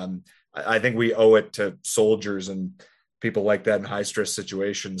 And I think we owe it to soldiers and people like that in high stress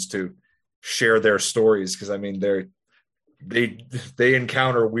situations to share their stories, because they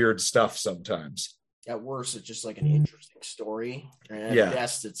encounter weird stuff sometimes. At worst, it's just an interesting story. And at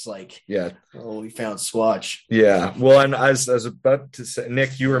best, it's we found Squatch. Yeah. Well, and I was about to say,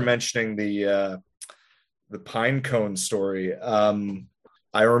 Nick, you were mentioning the pine cone story.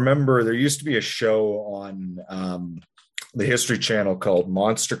 I remember there used to be a show on the History Channel called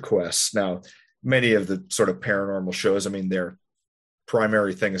Monster Quest. Now, many of the sort of paranormal shows, their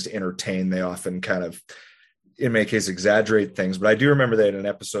primary thing is to entertain. They often kind of, in many cases, exaggerate things. But I do remember they had an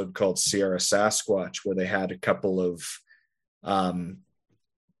episode called Sierra Sasquatch, where they had a couple of,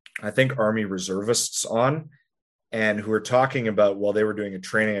 I think, Army reservists on, and who were talking about, they were doing a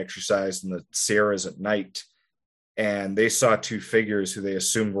training exercise in the Sierras at night, and they saw two figures who they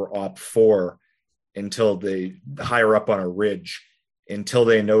assumed were Op 4 until they higher up on a ridge, until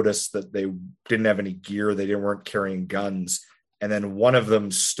they noticed that they didn't have any gear, they weren't carrying guns, and then one of them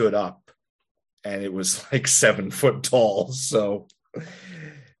stood up, and it was 7 foot tall. So,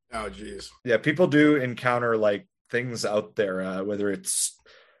 oh geez, yeah, people do encounter things out there, whether it's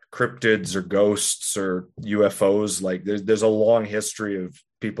cryptids or ghosts or UFOs. There's a long history of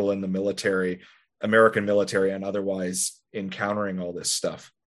people in the military, American military and otherwise, encountering all this stuff.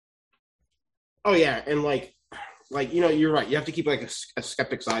 Oh yeah, and you're right. You have to keep a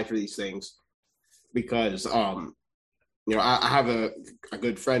skeptic's eye for these things, because I have a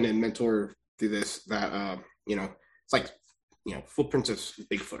good friend and mentor through this that it's footprints of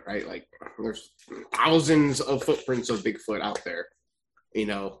Bigfoot, right? There's thousands of footprints of Bigfoot out there,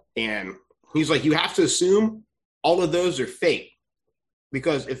 and he's you have to assume all of those are fake,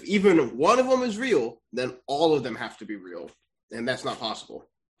 because if even one of them is real, then all of them have to be real, and that's not possible.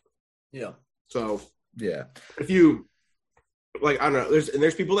 Yeah. So yeah, if you I don't know,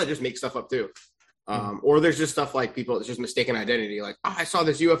 there's people that just make stuff up too, or there's just stuff people, it's just mistaken identity. I saw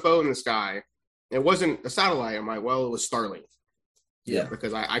this UFO in the sky. It wasn't a satellite. I'm it was Starlink. Yeah,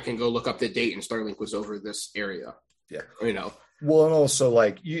 because I can go look up the date, and Starlink was over this area. Yeah, Well, and also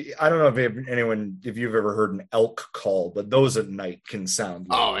like I don't know if you've ever heard an elk call, but those at night can sound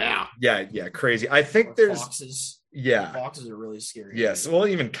yeah, crazy. I think there's foxes. Yeah, foxes are really scary. Yes, well,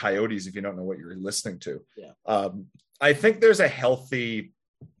 even coyotes if you don't know what you're listening to. Yeah. I think there's a healthy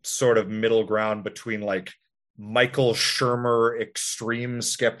sort of middle ground between like Michael Shermer extreme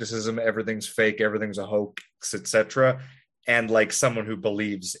skepticism, everything's fake, everything's a hoax, etc., and like someone who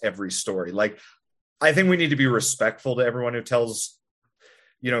believes every story. Like, I think we need to be respectful to everyone who tells,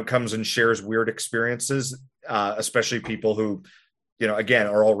 comes and shares weird experiences, especially people who, again,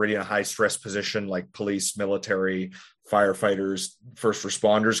 are already in a high stress position, like police, military, firefighters, first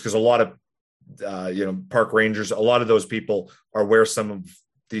responders, because a lot of, park rangers, a lot of those people are where some of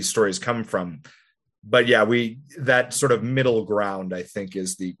these stories come from. But yeah, that sort of middle ground, I think,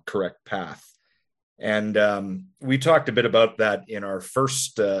 is the correct path. And we talked a bit about that in our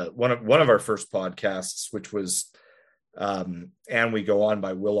first one of our first podcasts, which was And We Go On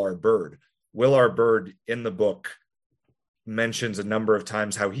by Will R. Bird. Will R. Bird in the book mentions a number of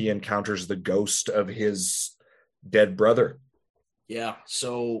times how he encounters the ghost of his dead brother. Yeah.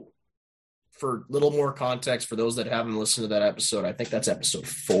 So for a little more context, for those that haven't listened to that episode, I think that's episode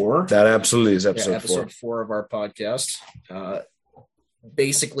 4. That absolutely is episode 4. Episode 4 of our podcast.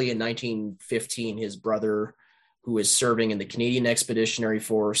 Basically, in 1915, his brother, who is serving in the Canadian Expeditionary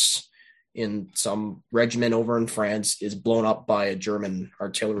Force in some regiment over in France, is blown up by a German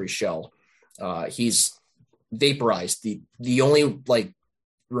artillery shell. He's vaporized. The only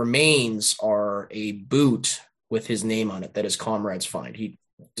remains are a boot with his name on it that his comrades find. He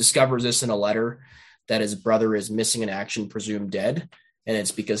discovers this in a letter that his brother is missing in action, presumed dead, and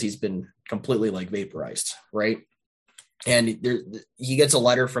it's because he's been completely vaporized, right? And he gets a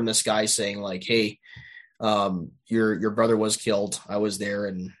letter from this guy saying hey, your brother was killed. I was there,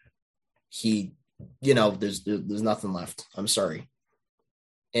 and he, there's nothing left. I'm sorry.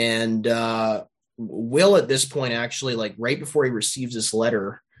 And Will at this point, actually, right before he receives this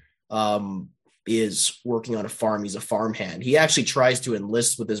letter, is working on a farm. He's a farmhand. He actually tries to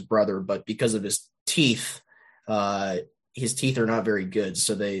enlist with his brother, but because of his teeth are not very good.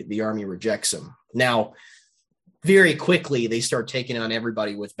 So the army rejects him. Now, very quickly, they start taking on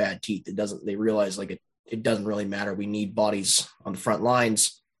everybody with bad teeth. They realize it doesn't really matter. We need bodies on the front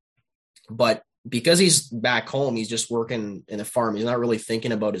lines. But because he's back home, he's just working in a farm. He's not really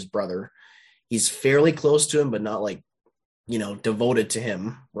thinking about his brother. He's fairly close to him, but not devoted to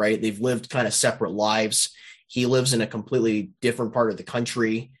him, right? They've lived kind of separate lives. He lives in a completely different part of the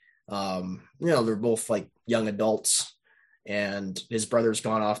country. They're both young adults, and his brother's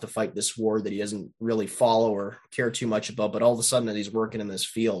gone off to fight this war that he doesn't really follow or care too much about. But all of a sudden, that he's working in this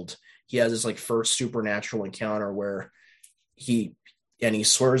field, he has this first supernatural encounter where he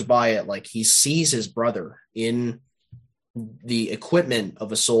swears by it. He sees his brother in the equipment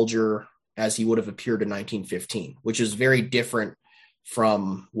of a soldier as he would have appeared in 1915, which is very different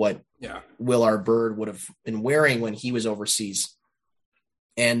from what Will R. Bird would have been wearing when he was overseas.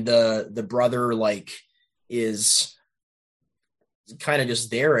 And the brother is kind of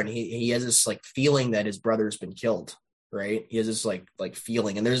just there, and he has this feeling that his brother's been killed, right? He has this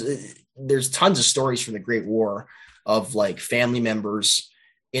feeling, and there's tons of stories from the Great War of family members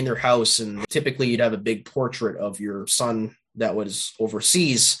in their house, and typically you'd have a big portrait of your son that was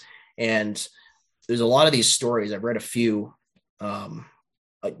overseas. And there's a lot of these stories. I've read a few, they're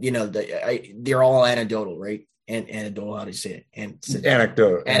all anecdotal, right? And anecdotal, how do you say it?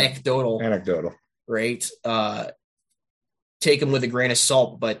 Anecdotal, right? Take them with a grain of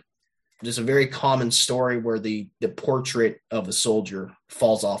salt, but there's a very common story where the portrait of a soldier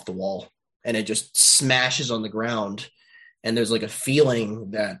falls off the wall and it just smashes on the ground. And there's a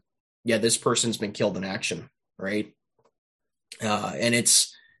feeling that, this person's been killed in action, right? And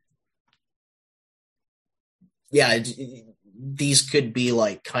it's, these could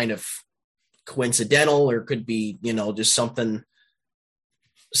be kind of coincidental, or could be, just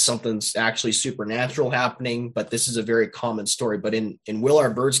something's actually supernatural happening. But this is a very common story. But in Will R.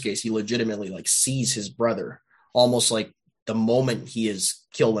 Bird's case, he legitimately sees his brother almost the moment he is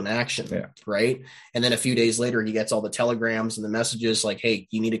killed in action, right? And then a few days later, he gets all the telegrams and the messages hey,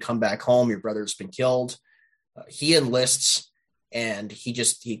 you need to come back home. Your brother's been killed. He enlists, and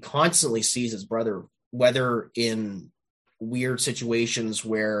he constantly sees his brother, whether in weird situations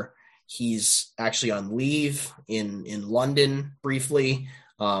where he's actually on leave in London briefly.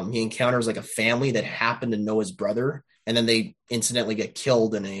 He encounters a family that happened to know his brother, and then they incidentally get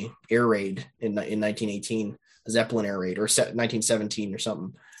killed in a air raid in 1918, a Zeppelin air raid, or 1917 or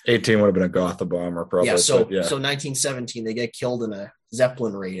something. 18 would have been a Gotha bomber, probably. So 1917, they get killed in a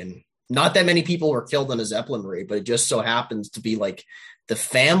Zeppelin raid, and not that many people were killed in a Zeppelin raid, but it just so happens to be like the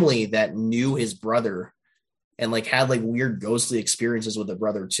family that knew his brother and like had like weird ghostly experiences with the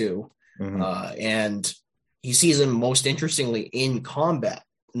brother too. And he sees him most interestingly in combat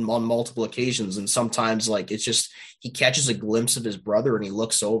on multiple occasions. And sometimes like it's just he catches a glimpse of his brother and he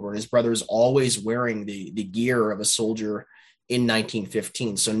looks over and his brother is always wearing the gear of a soldier in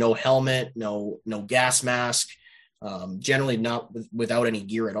 1915. So no helmet, no gas mask, generally not without any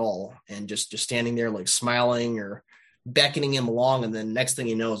gear at all, and just standing there like smiling or beckoning him along. And then next thing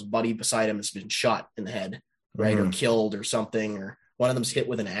you know, his buddy beside him has been shot in the head, right, or killed or something, or one of them's hit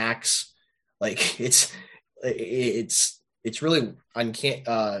with an axe. Like it's really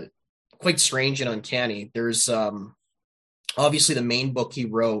quite strange and uncanny. There's obviously the main book he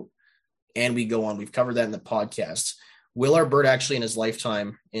wrote, and we go on. We've covered that in the podcast. Will R. Bird actually in his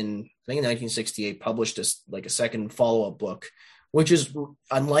lifetime in 1968 published a second follow-up book, which is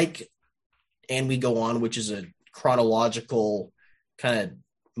unlike And We Go On, which is a chronological kind of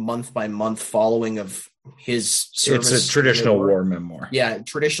month by month following of his service. It's a traditional war memoir. Yeah,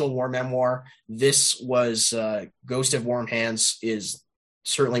 traditional war memoir. This was Ghost of Warm Hands is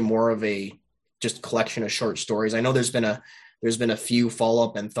certainly more of a just collection of short stories. I know there's been a few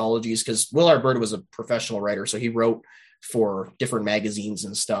follow-up anthologies because Will R. Bird was a professional writer, so he wrote for different magazines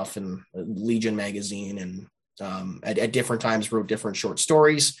and stuff, and Legion magazine, and at different times wrote different short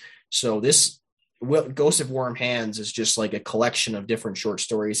stories. So this Ghost of Warm Hands is just like a collection of different short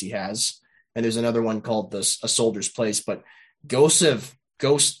stories he has. And there's another one called A Soldier's Place, but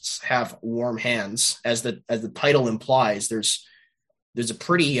Ghosts Have Warm Hands, as the title implies. There's a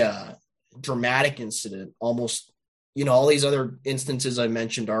pretty dramatic incident, almost, all these other instances I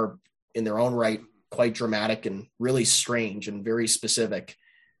mentioned are in their own right quite dramatic and really strange and very specific.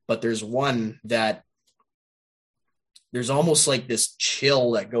 But there's one that there's almost like this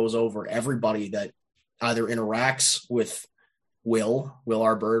chill that goes over everybody that either interacts with Will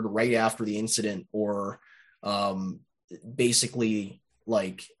R. Bird right after the incident, or basically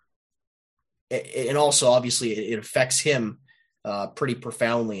like, and also obviously it affects him pretty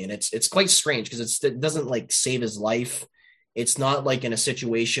profoundly. And it's quite strange because it doesn't like save his life. It's not like in a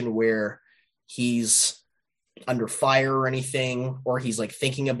situation where he's under fire or anything, or he's like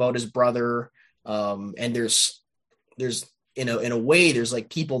thinking about his brother. And there's in a way, there's like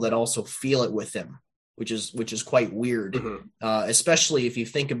people that also feel it with him, which is quite weird. Especially if you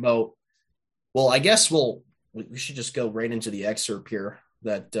think about, well, I guess we should just go right into the excerpt here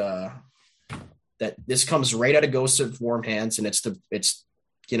that this comes right out of Ghosts of Warm Hands. And it's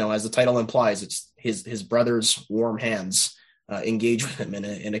as the title implies, it's his brother's warm hands engage with him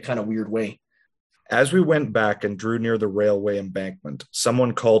in a kind of weird way. As we went back and drew near the railway embankment,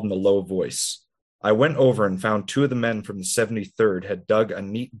 someone called in a low voice. I went over and found two of the men from the 73rd had dug a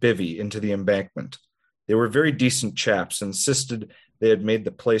neat bivvy into the embankment. They were very decent chaps and insisted they had made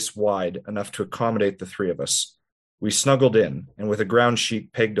the place wide enough to accommodate the three of us. We snuggled in, and with a ground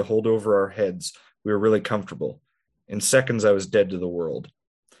sheet pegged to hold over our heads, we were really comfortable. In seconds, I was dead to the world.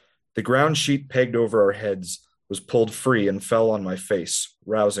 The ground sheet pegged over our heads was pulled free and fell on my face,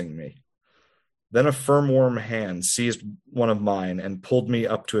 rousing me. Then a firm, warm hand seized one of mine and pulled me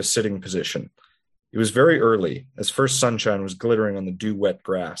up to a sitting position. It was very early, as first sunshine was glittering on the dew-wet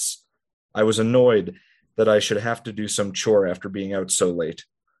grass. I was annoyed that I should have to do some chore after being out so late.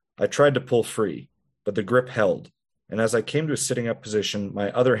 I tried to pull free, but the grip held, and as I came to a sitting-up position,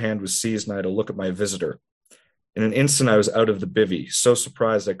 my other hand was seized and I had to look at my visitor. In an instant I was out of the bivvy, so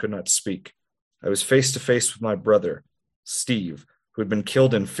surprised I could not speak. I was face to face with my brother, Steve, who had been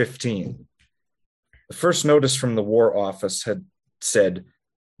killed in 15. The first notice from the War Office had said,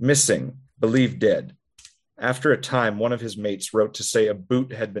 "Missing, believed dead." After a time, one of his mates wrote to say a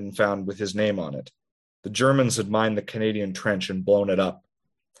boot had been found with his name on it. The Germans had mined the Canadian trench and blown it up.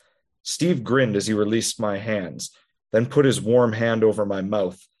 Steve grinned as he released my hands, then put his warm hand over my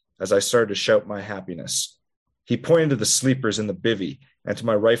mouth as I started to shout my happiness. He pointed to the sleepers in the bivvy and to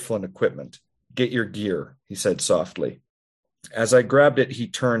my rifle and equipment. "Get your gear," he said softly. As I grabbed it, he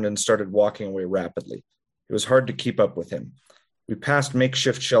turned and started walking away rapidly. It was hard to keep up with him. We passed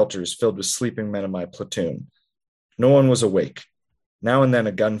makeshift shelters filled with sleeping men of my platoon. No one was awake. Now and then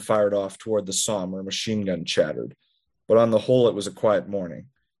a gun fired off toward the Somme or a machine gun chattered, but on the whole it was a quiet morning.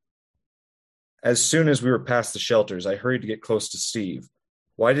 As soon as we were past the shelters, I hurried to get close to Steve.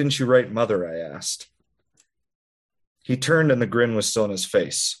 "Why didn't you write Mother?" I asked. He turned and the grin was still on his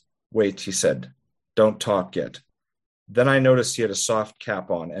face. "Wait," he said. "Don't talk yet." Then I noticed he had a soft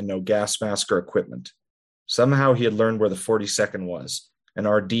cap on and no gas mask or equipment. Somehow he had learned where the 42nd was, an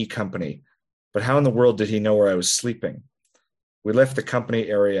RD company, but how in the world did he know where I was sleeping? We left the company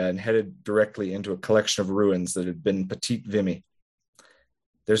area and headed directly into a collection of ruins that had been Petite Vimy.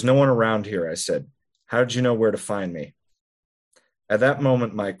 There's no one around here, I said. How did you know where to find me? At that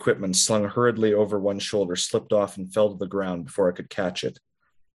moment, my equipment, slung hurriedly over one shoulder, slipped off and fell to the ground before I could catch it.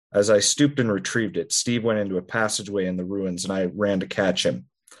 As I stooped and retrieved it, Steve went into a passageway in the ruins, and I ran to catch him.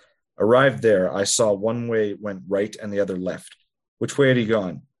 Arrived there, I saw one way went right and the other left. Which way had he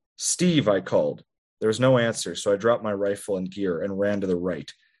gone? Steve, I called. There was no answer, so I dropped my rifle and gear and ran to the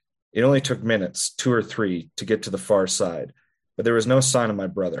right. It only took minutes, 2 or 3, to get to the far side, but there was no sign of my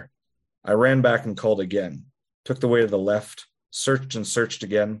brother. I ran back and called again, took the way to the left, searched and searched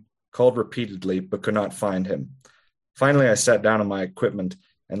again, called repeatedly, but could not find him. Finally, I sat down on my equipment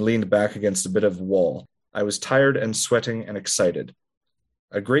and leaned back against a bit of wall. I was tired and sweating and excited.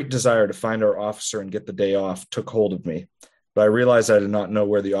 A great desire to find our officer and get the day off took hold of me, but I realized I did not know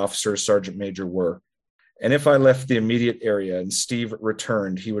where the officer or sergeant major were. And if I left the immediate area and Steve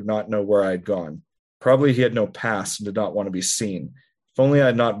returned, he would not know where I had gone. Probably he had no pass and did not want to be seen. If only I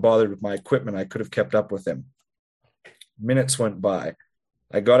had not bothered with my equipment, I could have kept up with him. Minutes went by.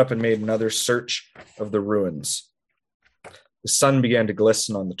 I got up and made another search of the ruins. The sun began to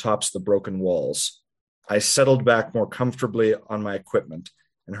glisten on the tops of the broken walls. I settled back more comfortably on my equipment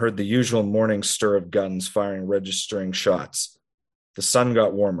and heard the usual morning stir of guns firing registering shots. The sun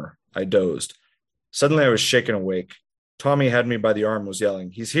got warmer. I dozed. Suddenly I was shaken awake. Tommy had me by the arm and was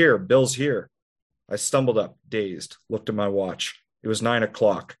yelling, "He's here! Bill's here!" I stumbled up, dazed, looked at my watch. It was 9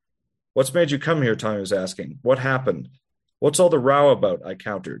 o'clock. "What's made you come here?" Tommy was asking. "What happened?" "What's all the row about?" I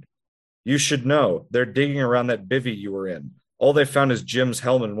countered. "You should know. They're digging around that bivvy you were in. All they found is Jim's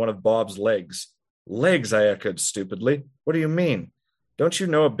helmet and one of Bob's legs." "Legs?" I echoed stupidly. "What do you mean? Don't you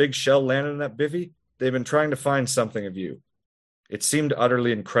know a big shell landed in that bivvy? They've been trying to find something of you." It seemed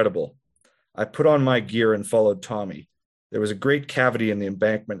utterly incredible. I put on my gear and followed Tommy. There was a great cavity in the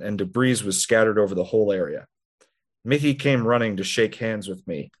embankment and debris was scattered over the whole area. Mickey came running to shake hands with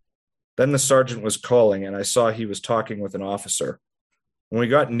me. Then the sergeant was calling, and I saw he was talking with an officer. When we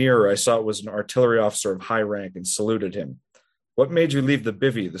got nearer, I saw it was an artillery officer of high rank and saluted him. "What made you leave the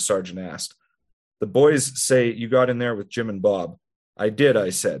bivvy?" the sergeant asked. "The boys say you got in there with Jim and Bob." "I did,"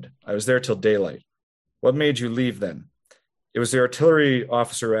 I said. "I was there till daylight." "What made you leave then?" It was the artillery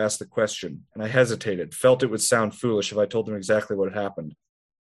officer who asked the question, and I hesitated, felt it would sound foolish if I told him exactly what had happened.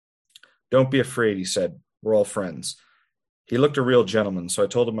 "Don't be afraid," he said. "We're all friends." He looked a real gentleman, so I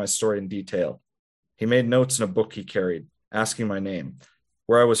told him my story in detail. He made notes in a book he carried, asking my name,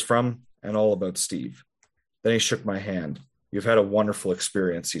 where I was from, and all about Steve. Then he shook my hand. "You've had a wonderful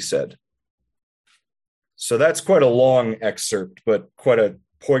experience," he said. So that's quite a long excerpt, but quite a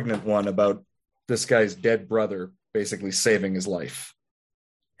poignant one about this guy's dead brother basically saving his life.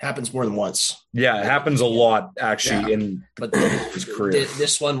 Happens more than once. Yeah, it happens a lot, actually, in his career.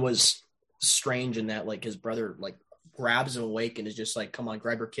 This one was strange in that, like, his brother, like, grabs him awake and is just like, "Come on,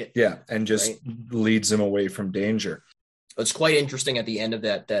 grab your kit." Yeah, and just leads him away from danger. It's quite interesting at the end of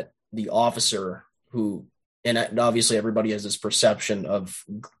that the officer who, and obviously everybody has this perception of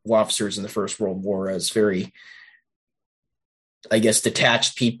officers in the First World War as very, I guess,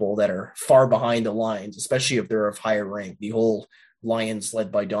 detached people that are far behind the lines, especially if they're of higher rank. The whole lions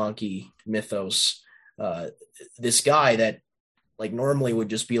led by donkey mythos. This guy that, like, normally would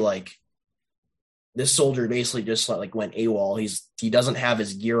just be like, this soldier basically just like went AWOL. He doesn't have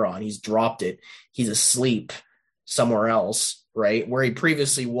his gear on. He's dropped it. He's asleep somewhere else, right? Where he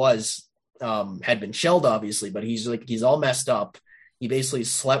previously was, had been shelled, obviously, but he's all messed up. He basically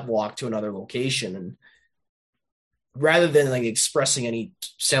slept walked to another location, and rather than like expressing any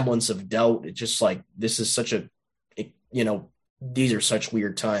semblance of doubt, it's just like, this is such these are such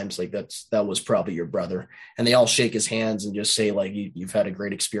weird times. Like, that was probably your brother. And they all shake his hands and just say, like, you've had a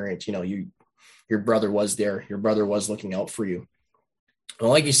great experience. Your brother was there. Your brother was looking out for you. Well,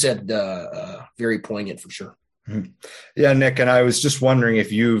 like you said, very poignant for sure. Yeah, Nick, and I was just wondering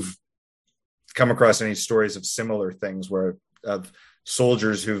if you've come across any stories of similar things of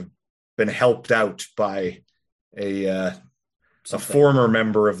soldiers who've been helped out by a former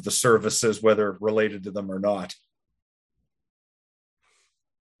member of the services, whether related to them or not.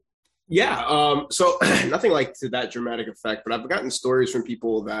 Yeah, so nothing like to that dramatic effect, but I've gotten stories from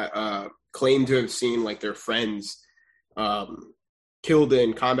people that claim to have seen, like, their friends killed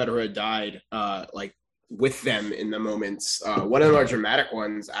in combat or had died, like, with them in the moments. One of the more dramatic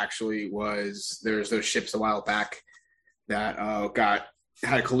ones actually was, there's those ships a while back that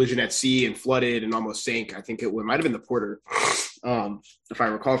had a collision at sea and flooded and almost sank. I think it might have been the Porter, if I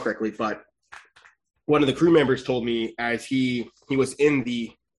recall correctly. But one of the crew members told me, as he was in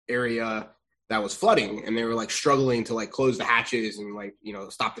the area that was flooding, and they were like struggling to like close the hatches and like, you know,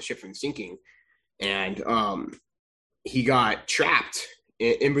 stop the ship from sinking. And he got trapped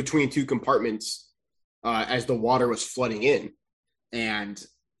in between two compartments as the water was flooding in. And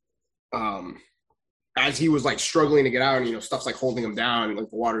as he was like struggling to get out, and, you know, stuff's like holding him down and like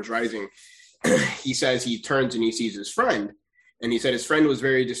the water's rising, he says he turns and he sees his friend. And he said his friend was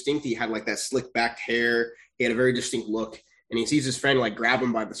very distinct. He had like that slick back hair. He had a very distinct look. And he sees his friend like grab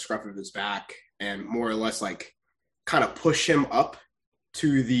him by the scruff of his back and more or less like kind of push him up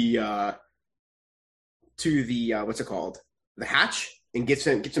to the what's it called? The hatch, and gets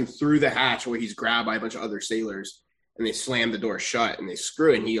him through the hatch where he's grabbed by a bunch of other sailors, and they slam the door shut and they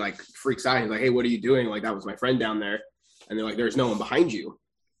screw it. And he like freaks out. He's like, "Hey, what are you doing?" Like, that was my friend down there. And they're like, "There's no one behind you."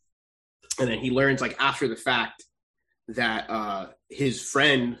 And then he learns like after the fact that his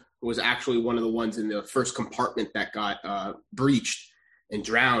friend was actually one of the ones in the first compartment that got breached and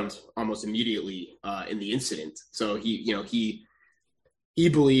drowned almost immediately in the incident. So he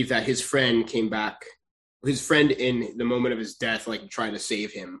believed that his friend came back, his friend in the moment of his death, like trying to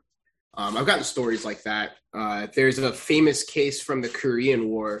save him. I've gotten stories like that. There's a famous case from the Korean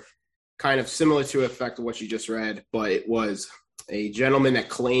War, kind of similar to the effect of what you just read, but it was a gentleman that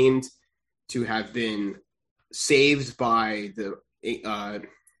claimed to have been saved by the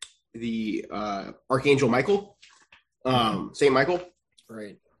Archangel Michael, Saint Michael,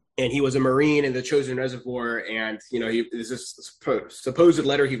 Right. And he was a Marine in the Chosen Reservoir, and there's this supposed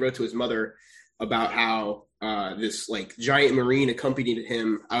letter he wrote to his mother about how this like giant Marine accompanied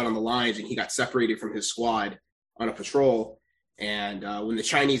him out on the lines, and he got separated from his squad on a patrol. And when the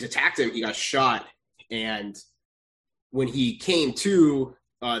Chinese attacked him, he got shot. And when he came to,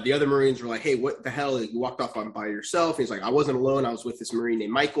 the other Marines were like, "Hey, what the hell? You walked off by yourself." And he's like, "I wasn't alone. I was with this Marine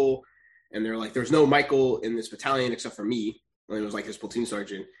named Michael." And they're like, "There's no Michael in this battalion except for me." And it was like his platoon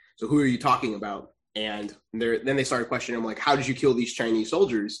sergeant. "So who are you talking about?" And then they started questioning him, like, "How did you kill these Chinese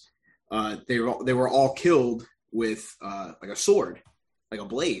soldiers?" They were all killed with like a sword, like a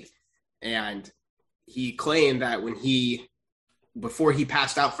blade. And he claimed that before he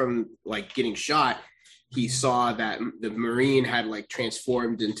passed out from like getting shot, he saw that the Marine had like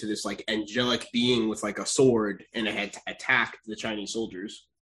transformed into this like angelic being with like a sword, and it had attacked the Chinese soldiers.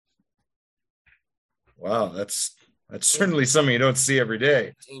 Wow, that's certainly something you don't see every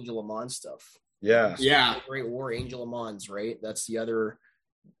day. It's Angel of Mons stuff. Yeah. Yeah. Great War, Angel of Mons, right? That's the other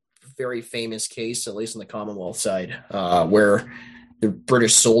very famous case, at least on the Commonwealth side, where the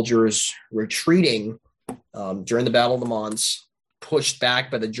British soldiers retreating during the Battle of the Mons, pushed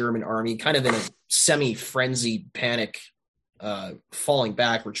back by the German army, kind of in a semi-frenzied panic, falling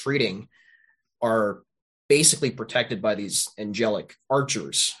back, retreating, are basically protected by these angelic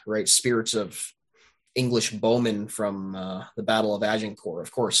archers, right? Spirits of English bowmen from the Battle of Agincourt.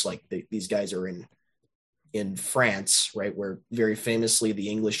 Of course, like these guys are in France, right, where very famously the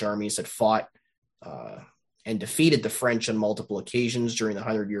English armies had fought and defeated the French on multiple occasions during the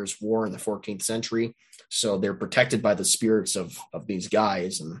 100 Years' War in the 14th century. So they're protected by the spirits of these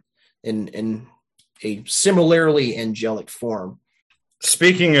guys, and in a similarly angelic form.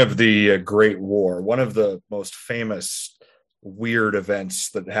 Speaking of the Great War, one of the most famous weird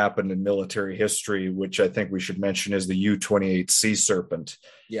events that happened in military history, which I think we should mention, is the U-28 Sea Serpent.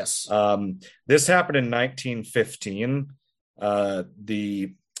 Yes. This happened in 1915.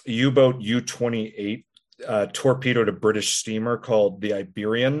 The U-boat U-28 torpedoed a British steamer called the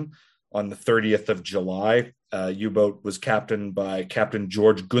Iberian on the 30th of July. U-boat was captained by Captain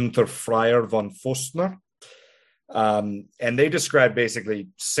George Gunther Fryer von Fostner. And they described basically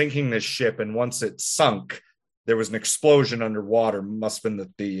sinking this ship, and once it sunk, there was an explosion underwater. Must have been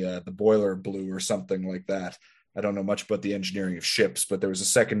that the boiler blew or something like that. I don't know much about the engineering of ships, but there was a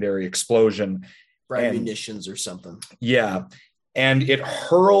secondary explosion. Munitions or something. Yeah. And it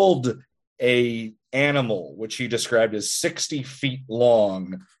hurled a animal, which he described as 60 feet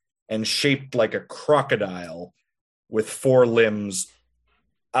long and shaped like a crocodile with 4 limbs,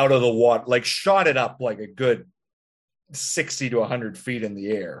 out of the water, like shot it up like a good 60 to 100 feet in the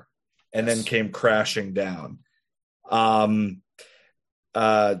air, and then came crashing down. 3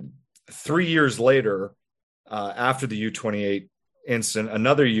 years later, after the U-28 incident,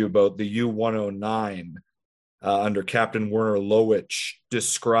 another U-boat, the U-109, under Captain Werner Lowich,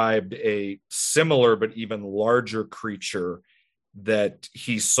 described a similar but even larger creature that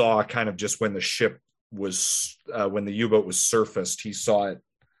he saw kind of just when the ship was, when the U-boat was surfaced. He saw it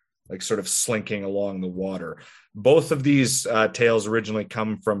like sort of slinking along the water. Both of these tales originally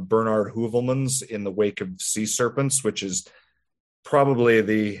come from Bernard Heuvelmans In the Wake of Sea Serpents, which is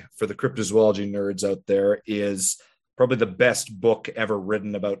probably for the cryptozoology nerds out there, is probably the best book ever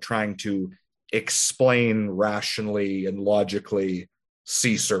written about trying to explain rationally and logically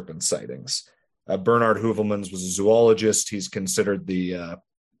sea serpent sightings. Bernard Heuvelmans was a zoologist. He's considered the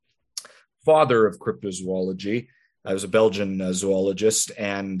father of cryptozoology. I was a Belgian zoologist,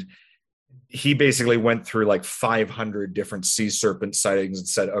 and he basically went through like 500 different sea serpent sightings and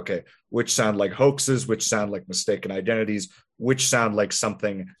said, okay, which sound like hoaxes, which sound like mistaken identities, which sound like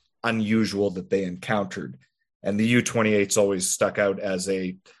something unusual that they encountered. And the U-28's always stuck out as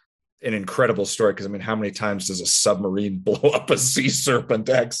an incredible story, because I mean, how many times does a submarine blow up a sea serpent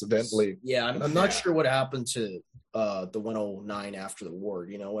accidentally? Yeah, I'm not sure what happened to the 109 after the war.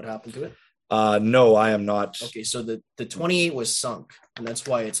 You know what happened to it? No, I am not. Okay, so the 28 was sunk, and that's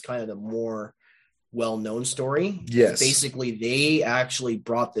why it's kind of the more well-known story. Yes. Basically, they actually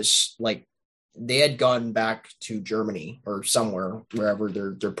brought this, like, they had gone back to Germany or somewhere, wherever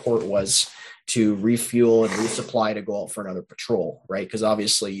their port was, to refuel and resupply to go out for another patrol, right? Because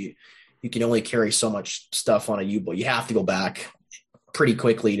obviously you can only carry so much stuff on a U-boat. You have to go back pretty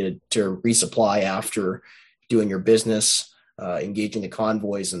quickly to resupply after doing your business, engaging the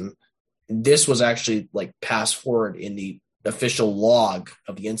convoys. And this was actually like passed forward in the official log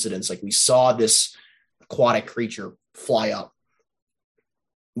of the incidents. Like, we saw this aquatic creature fly up.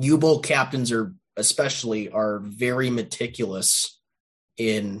 U-boat captains are very meticulous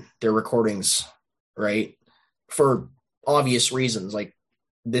in their recordings, right? For obvious reasons. Like,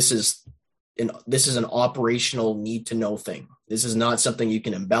 this is an operational need to know thing. This is not something you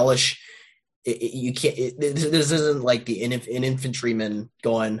can embellish. You can't. This isn't like an infantryman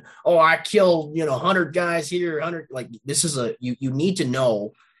going, "Oh, I killed 100 guys here, 100." Like, this is you need to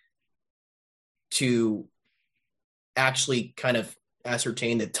know to actually kind of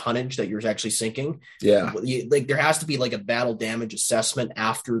ascertain the tonnage that you're actually sinking. Yeah, like, there has to be like a battle damage assessment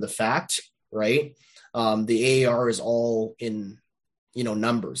after the fact, right? The AAR is all in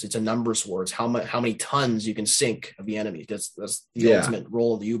numbers. It's a numbers war. It's how many tons you can sink of the enemy. That's the ultimate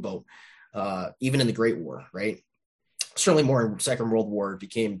role of the U-boat. Even in the Great War, right? Certainly more in Second World War, it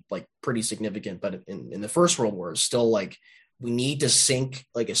became like pretty significant, but in the First World War, it's still like, we need to sink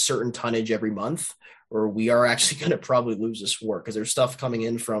like a certain tonnage every month, or we are actually going to probably lose this war, because there's stuff coming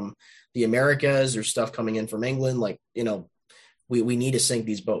in from the Americas, there's stuff coming in from England. Like, we need to sink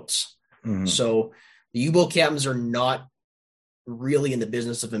these boats. Mm-hmm. So the U-boat captains are not really in the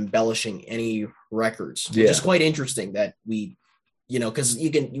business of embellishing any records, which is quite interesting that because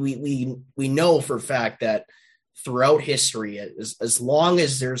we know for a fact that throughout history, as long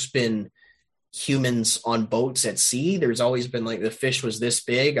as there's been humans on boats at sea, there's always been like, the fish was this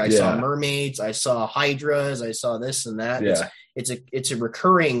big. I saw mermaids, I saw hydras, I saw this and that. Yeah. It's a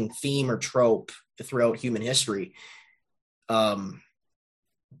recurring theme or trope throughout human history.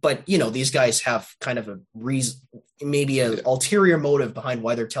 But these guys have kind of a reason, maybe an ulterior motive behind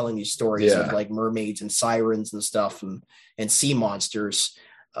why they're telling these stories of like mermaids and sirens and stuff and sea monsters.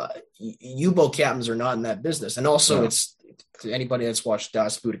 U-boat captains are not in that business. And also, it's, to anybody that's watched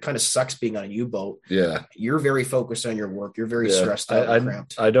Das Boot, it kind of sucks being on a U-boat. Yeah. You're very focused on your work. You're very stressed out and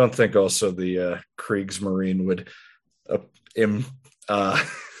cramped. I don't think also the Kriegsmarine would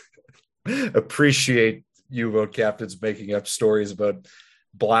appreciate U-boat captains making up stories about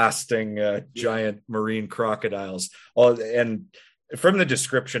blasting giant marine crocodiles. And from the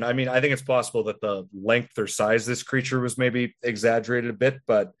description, I mean, I think it's possible that the length or size of this creature was maybe exaggerated a bit,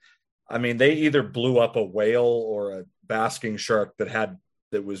 but I mean, they either blew up a whale or a basking shark that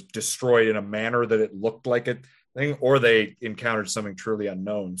was destroyed in a manner that it looked like a thing, or they encountered something truly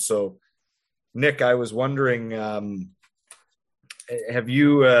unknown. So, Nick, I was wondering, have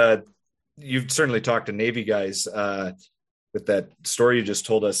you've certainly talked to Navy guys with that story you just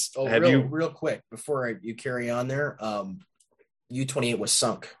told us. Real quick before you carry on there, U-28 was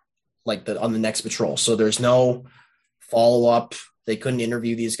sunk on the next patrol, so there's no follow-up. They couldn't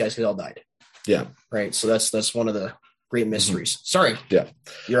interview these guys, because they all died. Yeah, right. So that's one of the great mysteries. Mm-hmm. Sorry,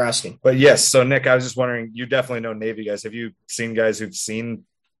 you're asking, but yes. So, Nick, I was just wondering, you definitely know Navy guys. Have you seen guys who've seen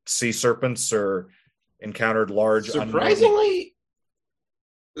sea serpents or encountered large? Surprisingly,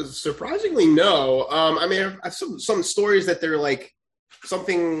 no. I mean, I've some stories that they're like,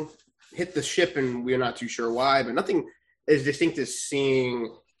 something hit the ship and we're not too sure why, but nothing as distinct as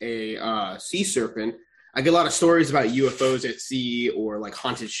seeing a sea serpent. I get a lot of stories about UFOs at sea, or like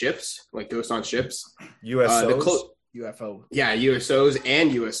haunted ships, like ghosts on ships. USOs? UFO. Yeah, USOs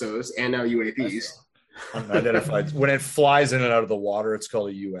and now UAPs. Unidentified. When it flies in and out of the water, it's called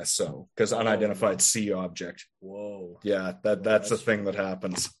a USO, because unidentified sea object. Whoa. Yeah, that's the thing that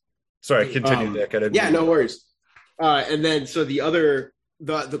happens. Sorry, continue, Nick. No worries. And then, so the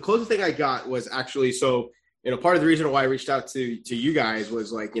closest thing I got was actually, so part of the reason why I reached out to you guys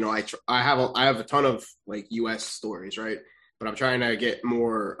was like, I have a ton of like U.S. stories, right? But I'm trying to get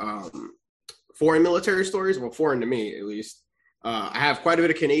more foreign military stories. Well, foreign to me at least. I have quite a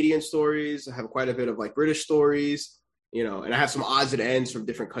bit of Canadian stories. I have quite a bit of like British stories, and I have some odds and ends from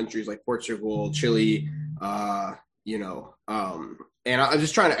different countries like Portugal, Chile, and I'm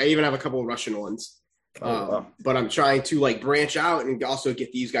just trying to. I even have a couple of Russian ones. But I'm trying to like branch out and also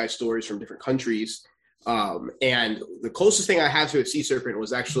get these guys' stories from different countries. And the closest thing I had to a sea serpent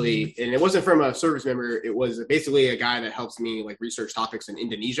was actually, and it wasn't from a service member, it was basically a guy that helps me like research topics in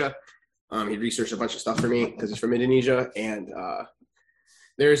Indonesia. He researched a bunch of stuff for me because he's from Indonesia. And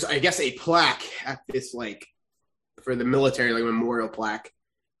there's, I guess, a plaque at this, like, for the military, like, memorial plaque.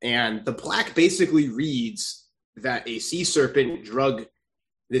 And the plaque basically reads that a sea serpent drug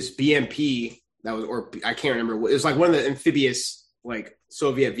this BMP that was, or I can't remember. It was like one of the amphibious, like,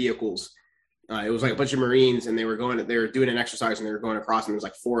 Soviet vehicles. It was like a bunch of Marines, and they were doing an exercise, and they were going across, and there was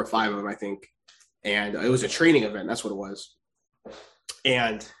like 4 or 5 of them, I think. And it was a training event. That's what it was.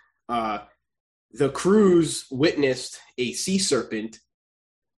 And the crews witnessed a sea serpent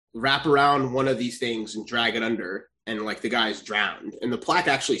wrap around one of these things and drag it under, and like the guys drowned. And the plaque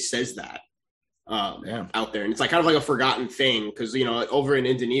actually says that out there. And it's like kind of like a forgotten thing because, over in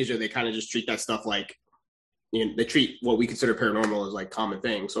Indonesia, they kind of just treat that stuff like, they treat what we consider paranormal as like common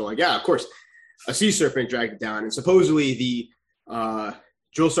thing. So like, yeah, of course, a sea serpent dragged it down. And supposedly the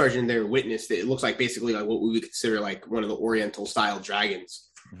drill sergeant there witnessed it. It looks like basically like what we would consider like one of the Oriental style dragons,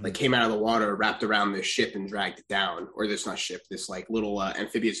 like came out of the water, wrapped around this ship and dragged it down. Or this, not ship, this like little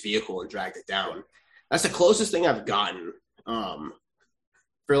amphibious vehicle and dragged it down. That's the closest thing I've gotten.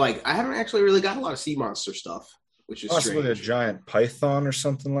 For like, I haven't actually really got a lot of sea monster stuff, which is possibly strange. A giant python or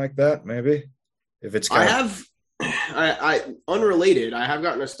something like that, maybe. If it's I unrelated, I have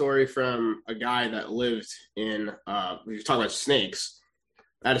gotten a story from a guy that lived in, we were talking about snakes.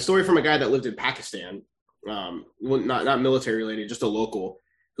 I had a story from a guy that lived in Pakistan, not military related, just a local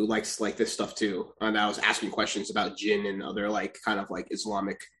who likes like this stuff too. And I was asking questions about jinn and other like kind of like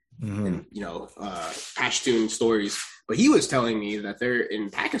Islamic and, Pashtun stories. But he was telling me that they're in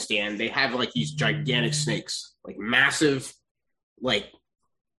Pakistan, they have like these gigantic snakes, like massive, like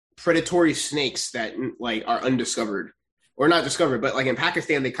predatory snakes that like are undiscovered or not discovered, but like in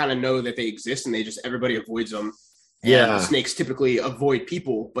Pakistan, they kind of know that they exist and everybody avoids them. Yeah. And the snakes typically avoid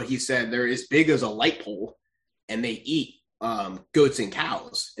people, but he said they're as big as a light pole and they eat goats and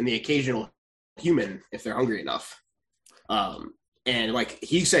cows and the occasional human if they're hungry enough. And like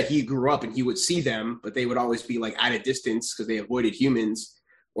he said, he grew up and he would see them, but they would always be like at a distance because they avoided humans.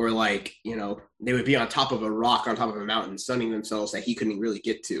 Or like, they would be on top of a rock, on top of a mountain, sunning themselves that he couldn't really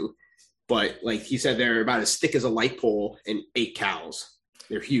get to. But like he said, they're about as thick as a light pole and 8 cows.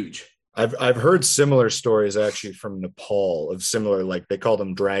 They're huge. I've heard similar stories actually from Nepal of similar, like they call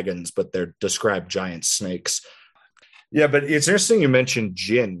them dragons, but they're described giant snakes. Yeah, but it's interesting you mentioned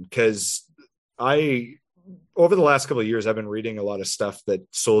jinn because over the last couple of years, I've been reading a lot of stuff that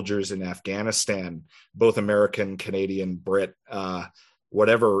soldiers in Afghanistan, both American, Canadian, Brit,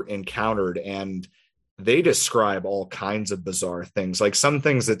 whatever encountered, and they describe all kinds of bizarre things, like some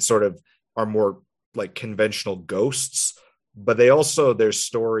things that sort of are more like conventional ghosts, but there's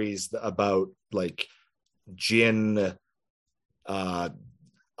stories about like jinn,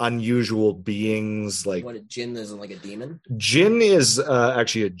 unusual beings. Like what, a jinn isn't like a demon? Jinn is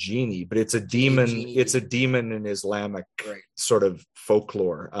actually a genie, but it's a demon. It's a demon in Islamic sort of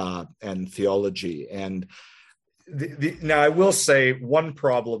folklore and theology. And now, I will say one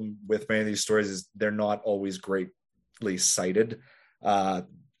problem with many of these stories is they're not always greatly cited.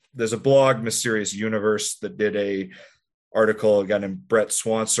 There's a blog, Mysterious Universe, that did a article. A guy named Brett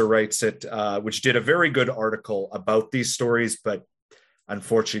Swanser writes it, which did a very good article about these stories, but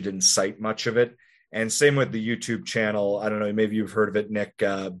unfortunately didn't cite much of it. And same with the YouTube channel. I don't know, maybe you've heard of it, Nick,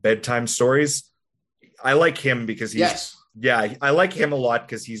 Bedtime Stories. I like him because I like him a lot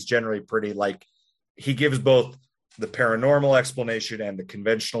because he's generally pretty like, he gives both the paranormal explanation and the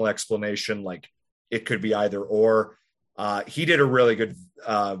conventional explanation. Like it could be either or. He did a really good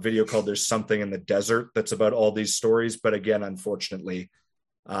video called There's Something in the Desert that's about all these stories. But again, unfortunately,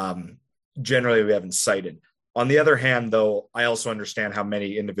 generally we haven't cited. On the other hand, though, I also understand how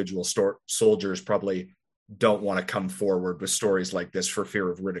many individual soldiers probably don't want to come forward with stories like this for fear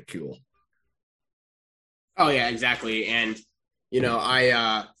of ridicule. Oh yeah, exactly. And,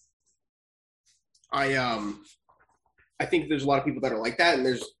 I think there's a lot of people that are like that. And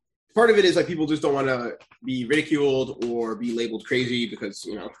there's part of it is like people just don't want to be ridiculed or be labeled crazy because,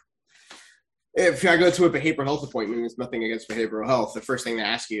 if I go to a behavioral health appointment, there's nothing against behavioral health. The first thing they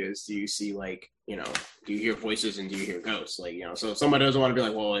ask you is, do you see, like, do you hear voices and do you hear ghosts? Like, so if somebody doesn't want to be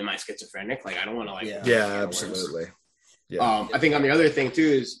like, well, am I schizophrenic? Like, I don't want to, like, yeah, absolutely. Yeah. I think on the other thing too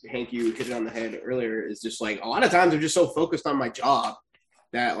is, Hank, you hit it on the head earlier, is just like a lot of times I'm just so focused on my job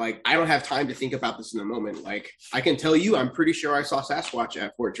that, like, I don't have time to think about this in the moment. Like, I can tell you, I'm pretty sure I saw Sasquatch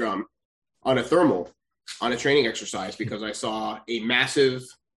at Fort Drum on a thermal, on a training exercise, because I saw a massive,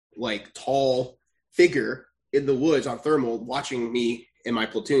 like, tall figure in the woods on thermal watching me and my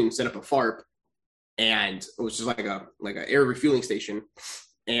platoon set up a FARP, and it was just like a air refueling station.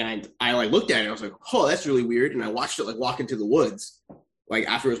 And I, like, looked at it and I was like, oh, that's really weird. And I watched it, like, walk into the woods, like,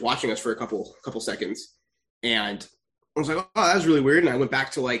 after it was watching us for a couple seconds. And I was like, oh, that was really weird. And I went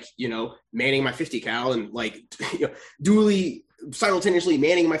back to, like, manning my 50 cal and, like, duly simultaneously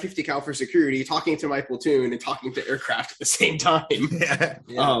manning my 50 cal for security, talking to my platoon and talking to aircraft at the same time.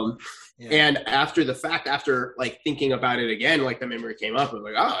 And after the fact, after, like, thinking about it again, like, the memory came up. I was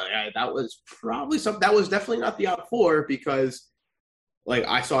like, oh, yeah, that was probably something. That was definitely not the OPFOR, because, like,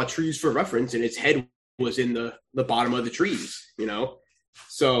 I saw trees for reference and its head was in the bottom of the trees,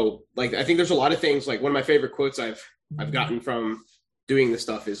 So, like, I think there's a lot of things. Like, one of my favorite quotes I've gotten from doing this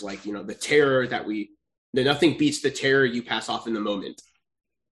stuff is, like, the terror that nothing beats the terror you pass off in the moment.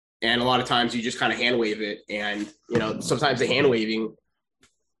 And a lot of times you just kind of hand wave it. And, sometimes the hand waving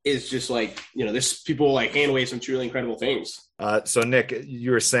is just like, there's people, like, hand wave some truly incredible things. So Nick, you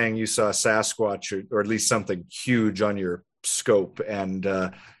were saying you saw Sasquatch or at least something huge on your scope. And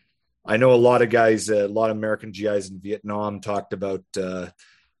I know a lot of American GIs in Vietnam talked about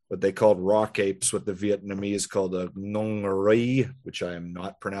what they called rock apes, what the Vietnamese called a nong ri, which I am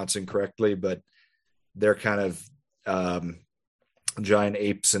not pronouncing correctly, but they're kind of giant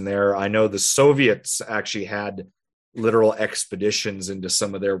apes in there. I know the Soviets actually had literal expeditions into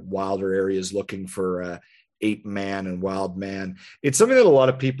some of their wilder areas looking for ape man and wild man. It's something that a lot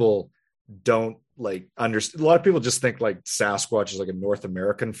of people don't, like, understand. A lot of people just think, like, Sasquatch is like a North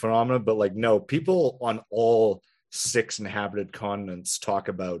American phenomenon, but, like, no, people on all 6 inhabited continents talk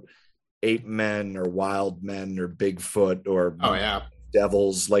about ape men or wild men or Bigfoot or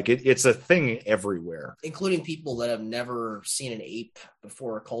devils. Like, it's a thing everywhere, including people that have never seen an ape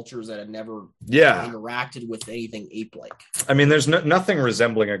before, cultures that have never interacted with anything ape-like. I mean, there's nothing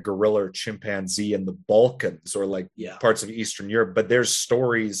resembling a gorilla or chimpanzee in the Balkans or, like, parts of Eastern Europe, but there's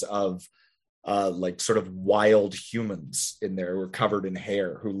stories of like, sort of wild humans in there who are covered in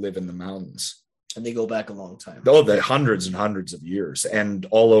hair who live in the mountains, and they go back a long time. Oh, the hundreds and hundreds of years, and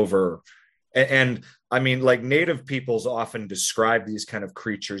all over. And I mean, like, native peoples often describe these kind of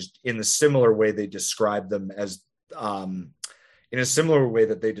creatures in the similar way they describe them as, in a similar way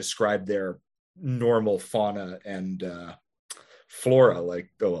that they describe their normal fauna and flora, like,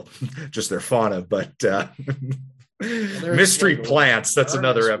 just their fauna, but mystery plants. That's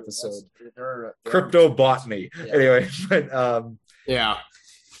another episode. Cryptobotany. Yeah. Anyway, but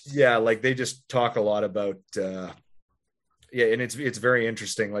like, they just talk a lot about. And it's very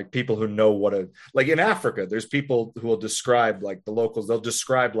interesting. Like, people who know like in Africa, there's people who will describe, like, the locals, they'll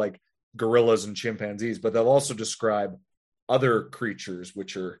describe, like, gorillas and chimpanzees, but they'll also describe other creatures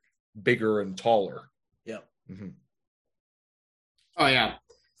which are bigger and taller. Yeah. Mm-hmm. Oh yeah.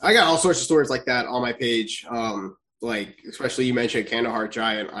 I got all sorts of stories like that on my page. Like, especially you mentioned Kandahar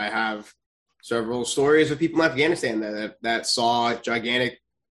giant. I have several stories of people in Afghanistan that saw giants.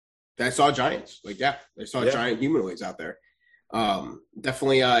 Like, they saw giant humanoids out there.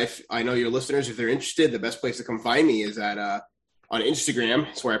 Definitely, if I know your listeners, if they're interested, the best place to come find me is at on Instagram.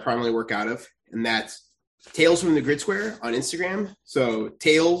 It's where I primarily work out of, and that's Tales from the Grid Square on Instagram. So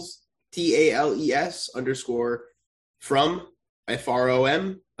Tales, TALES _ from FROM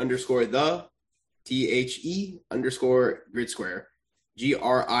 _ the THE _ Grid Square GRIDSQUARE.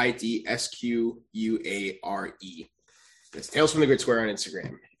 It's Tales from the Grid Square on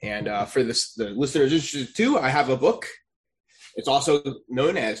Instagram. And for the listeners interested too, I have a book. It's also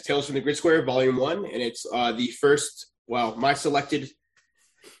known as Tales from the Grid Square, Volume 1, and it's my selected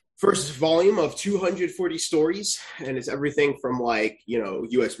first volume of 240 stories, and it's everything from, like,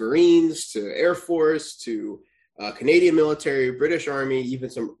 U.S. Marines to Air Force to Canadian military, British Army, even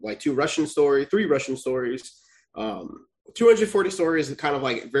some, like, 3 Russian stories, 240 stories, kind of,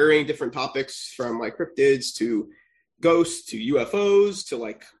 like, varying different topics from, like, cryptids to ghosts to UFOs to,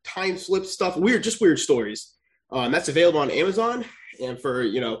 like, time slip stuff, weird stories. That's available on Amazon, and for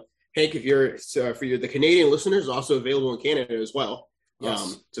Hank, if you're for the Canadian listeners, it's also available in Canada as well.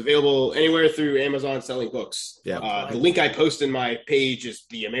 Yes. It's available anywhere through Amazon selling books. Yeah. The link I post in my page is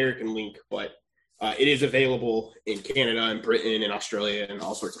the American link, but it is available in Canada and Britain and Australia and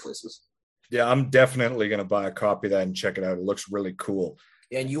all sorts of places. Yeah, I'm definitely going to buy a copy of that and check it out. It looks really cool.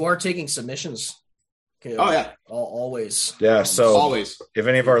 And you are taking submissions. Okay, Oh, yeah. Always. Yeah, so Always. if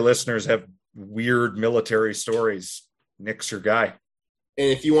any of our listeners have weird military stories, Nick's your guy. And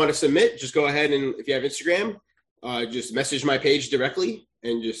if you want to submit, just go ahead and if you have Instagram, just message my page directly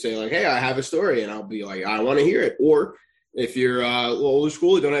and just say like, hey, I have a story. And I'll be like, I want to hear it. Or if you're a little older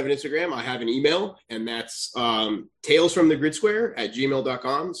school, you don't have an Instagram, I have an email, and that's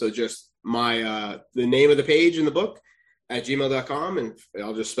talesfromthegridsquare@gmail.com. So just my the name of the page in the book at gmail.com. And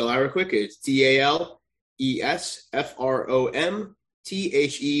I'll just spell out real quick. It's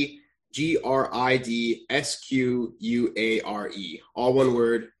TALESFROMTHEGRIDSQUARE. All one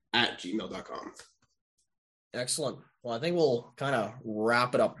word at gmail.com. Excellent. Well, I think we'll kind of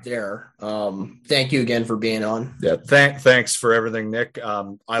wrap it up there. Thank you again for being on. Yeah, thanks for everything, Nick. I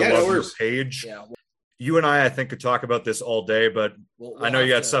love your page. Yeah. You and I think, could talk about this all day, but We'll I know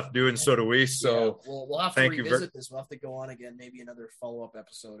you got stuff to do, and so do we. So we'll have to revisit this. We'll have to go on again, maybe another follow-up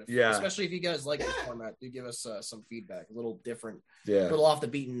episode. Especially if you guys like this format, do give us some feedback. A little different, a little off the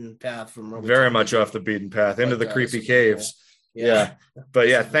beaten path from very much off the beaten path into the creepy caves. Cool. Yeah. But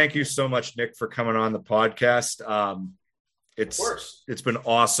yeah, thank you so much, Nick, for coming on the podcast. It's been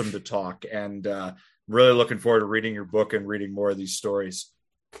awesome to talk, and really looking forward to reading your book and reading more of these stories.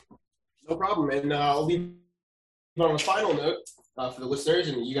 No problem. And I'll leave on a final note for the listeners,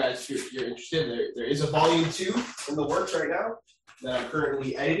 and you guys, if you're interested, there is a volume 2 in the works right now that I'm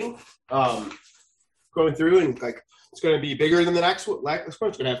currently editing. Going through, and it's going to be bigger than the next one. It's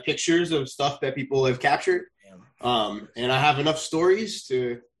going to have pictures of stuff that people have captured. And I have enough stories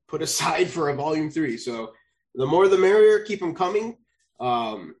to put aside for a volume 3. So the more the merrier. Keep them coming.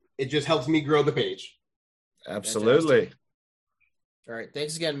 It just helps me grow the page. Absolutely. Fantastic. All right.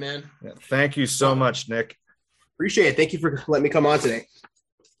 Thanks again, man. Yeah, thank you so much, Nick. Appreciate it. Thank you for letting me come on today.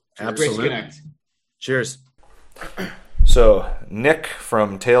 Absolutely. Great to connect. Cheers. So Nick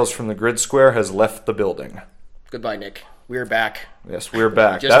from Tales from the Grid Square has left the building. Goodbye, Nick. We're back. Yes, we're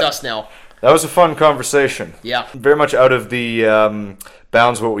back. Just us now. That was a fun conversation. Yeah. Very much out of the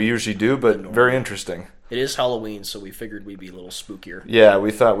bounds of what we usually do, but very interesting. It is Halloween, so we figured we'd be a little spookier. Yeah,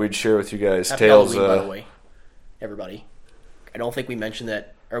 we thought we'd share with you guys Happy tales. Halloween, by the way, everybody. I don't think we mentioned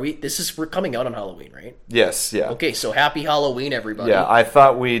that. We're coming out on Halloween, right? Yes, yeah. Okay, so happy Halloween, everybody. Yeah, I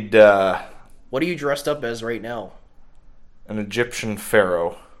thought we'd... what are you dressed up as right now? An Egyptian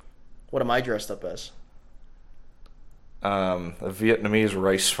pharaoh. What am I dressed up as? A Vietnamese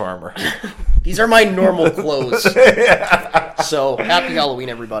rice farmer. These are my normal clothes. So, happy Halloween,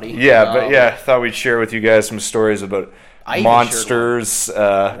 everybody. Yeah, but yeah, thought we'd share with you guys some stories about monsters,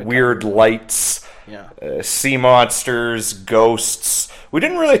 weird lights, sea monsters, ghosts. We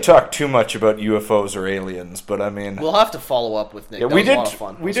didn't really talk too much about UFOs or aliens, but I mean... We'll have to follow up with Nick. Yeah, that was a lot of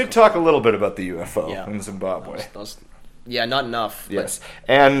fun. We did talk a little bit about the UFO in Zimbabwe. Yeah, not enough. Yes.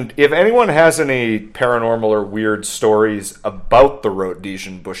 And if anyone has any paranormal or weird stories about the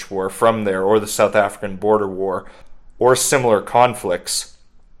Rhodesian Bush War from there, or the South African Border War, or similar conflicts,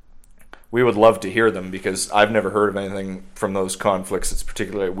 we would love to hear them, because I've never heard of anything from those conflicts that's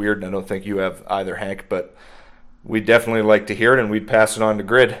particularly weird, and I don't think you have either, Hank, but we'd definitely like to hear it, and we'd pass it on to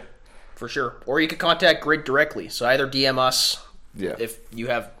Grid. For sure. Or you could contact Grid directly. So either DM us if you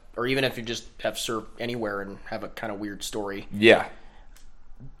have... Or even if you just have served anywhere and have a kind of weird story. Yeah.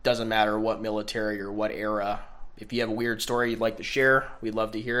 Doesn't matter what military or what era. If you have a weird story you'd like to share, we'd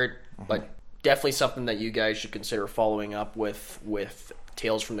love to hear it. Mm-hmm. But definitely something that you guys should consider following up with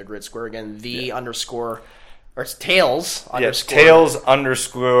Tales from the Grid Square. Again, underscore... Or it's Tales underscore... Tales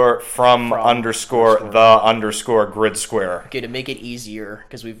underscore from underscore the underscore Grid Square. Okay, to make it easier,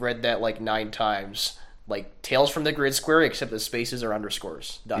 because we've read that like 9 times... Like Tales from the Grid Square, except the spaces are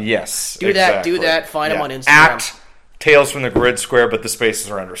underscores. Done. Yes, do exactly. that. Find them on Instagram. At Tales from the Grid Square, but the spaces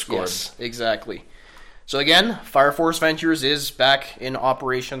are underscored. Yes, exactly. So again, Fire Force Ventures is back in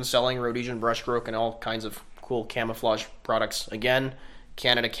operation, selling Rhodesian brushstroke and all kinds of cool camouflage products. Again,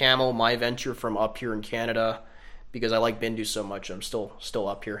 Canada Camo, my venture from up here in Canada, because I like Bindu so much. I'm still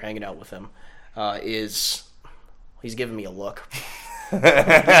up here hanging out with him. He's giving me a look.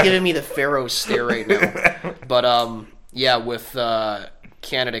 He's giving me the Pharaoh stare right now. But, with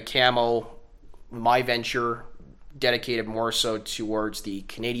Canada Camo, my venture dedicated more so towards the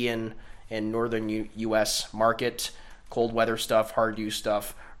Canadian and northern U.S. market. Cold weather stuff, hard use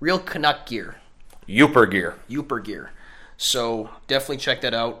stuff. Real Canuck gear. Youper gear. So definitely check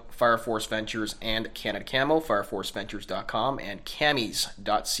that out. Fire Force Ventures and Canada Camo, fireforceventures.com, and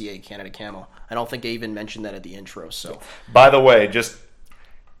camis.ca, Canada Camo. I don't think I even mentioned that at the intro. So, by the way, just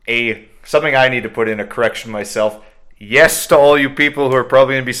something I need to put in a correction myself. yes to all you people who are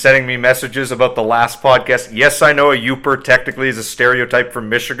probably going to be sending me messages about the last podcast. Yes, I know a Yooper technically is a stereotype from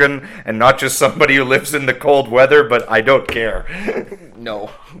Michigan and not just somebody who lives in the cold weather, but I don't care. No,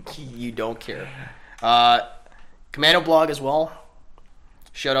 you don't care. Commando Blog as well.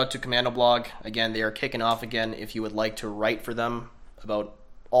 Shout out to Commando Blog. Again, they are kicking off again. If you would like to write for them about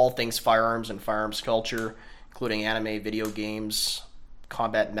all things firearms and firearms culture, including anime, video games,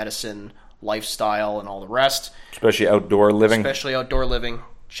 combat medicine, lifestyle, and all the rest. Especially outdoor living.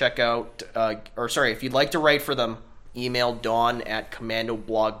 Check out, if you'd like to write for them, email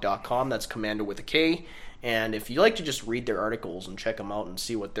dawn@commandoblog.com. That's commando with a K. And if you'd like to just read their articles and check them out and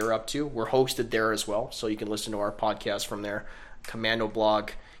see what they're up to, we're hosted there as well, so you can listen to our podcast from there. Commando Blog,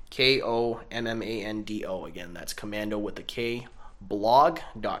 Kommando. Again, that's commando with a K,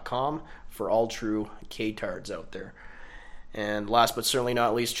 blog.com for all true K-tards out there. And last but certainly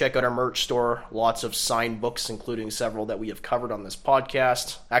not least, check out our merch store. Lots of signed books, including several that we have covered on this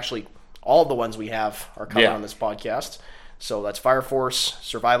podcast. Actually, all of the ones we have are covered on this podcast. So that's Fire Force,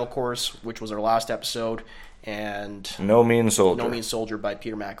 Survival Course, which was our last episode, and No Mean Soldier. No Mean Soldier by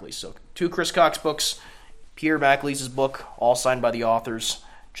Peter McAleese. So 2 Chris Cox books, Peter McAleese's book, all signed by the authors.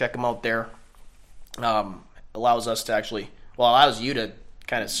 Check them out there. Allows you to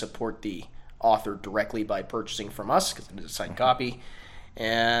kind of support the author directly by purchasing from us, because it is a signed copy.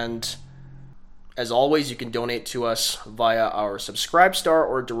 And as always, you can donate to us via our Subscribe Star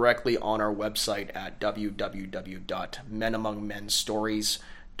or directly on our website at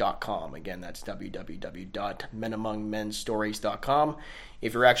menamongmenstories.com. Again, that's www.menamongmenstories.com.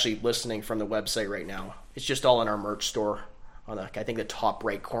 If you're actually listening from the website right now, it's just all in our merch store on the top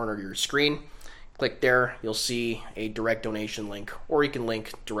right corner of your screen. Click there, you'll see a direct donation link, or you can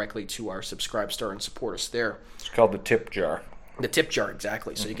link directly to our Subscribe Star and support us there. It's called the tip jar. The tip jar,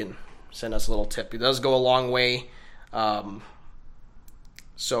 exactly. So you can send us a little tip. It does go a long way.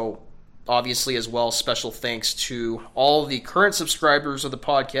 So obviously as well, special thanks to all the current subscribers of the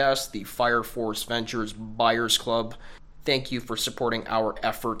podcast, the Fire Force Ventures Buyers Club. Thank you for supporting our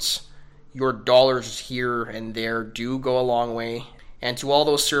efforts. Your dollars here and there do go a long way. And to all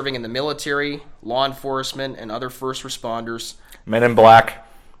those serving in the military, law enforcement, and other first responders. Men in Black.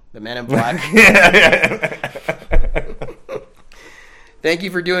 The Men in Black. Thank you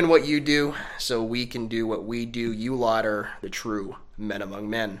for doing what you do so we can do what we do. You lot are the true men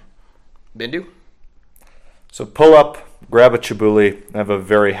among men. Bindu? So pull up, grab a chibuli, and have a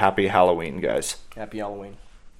very happy Halloween, guys. Happy Halloween.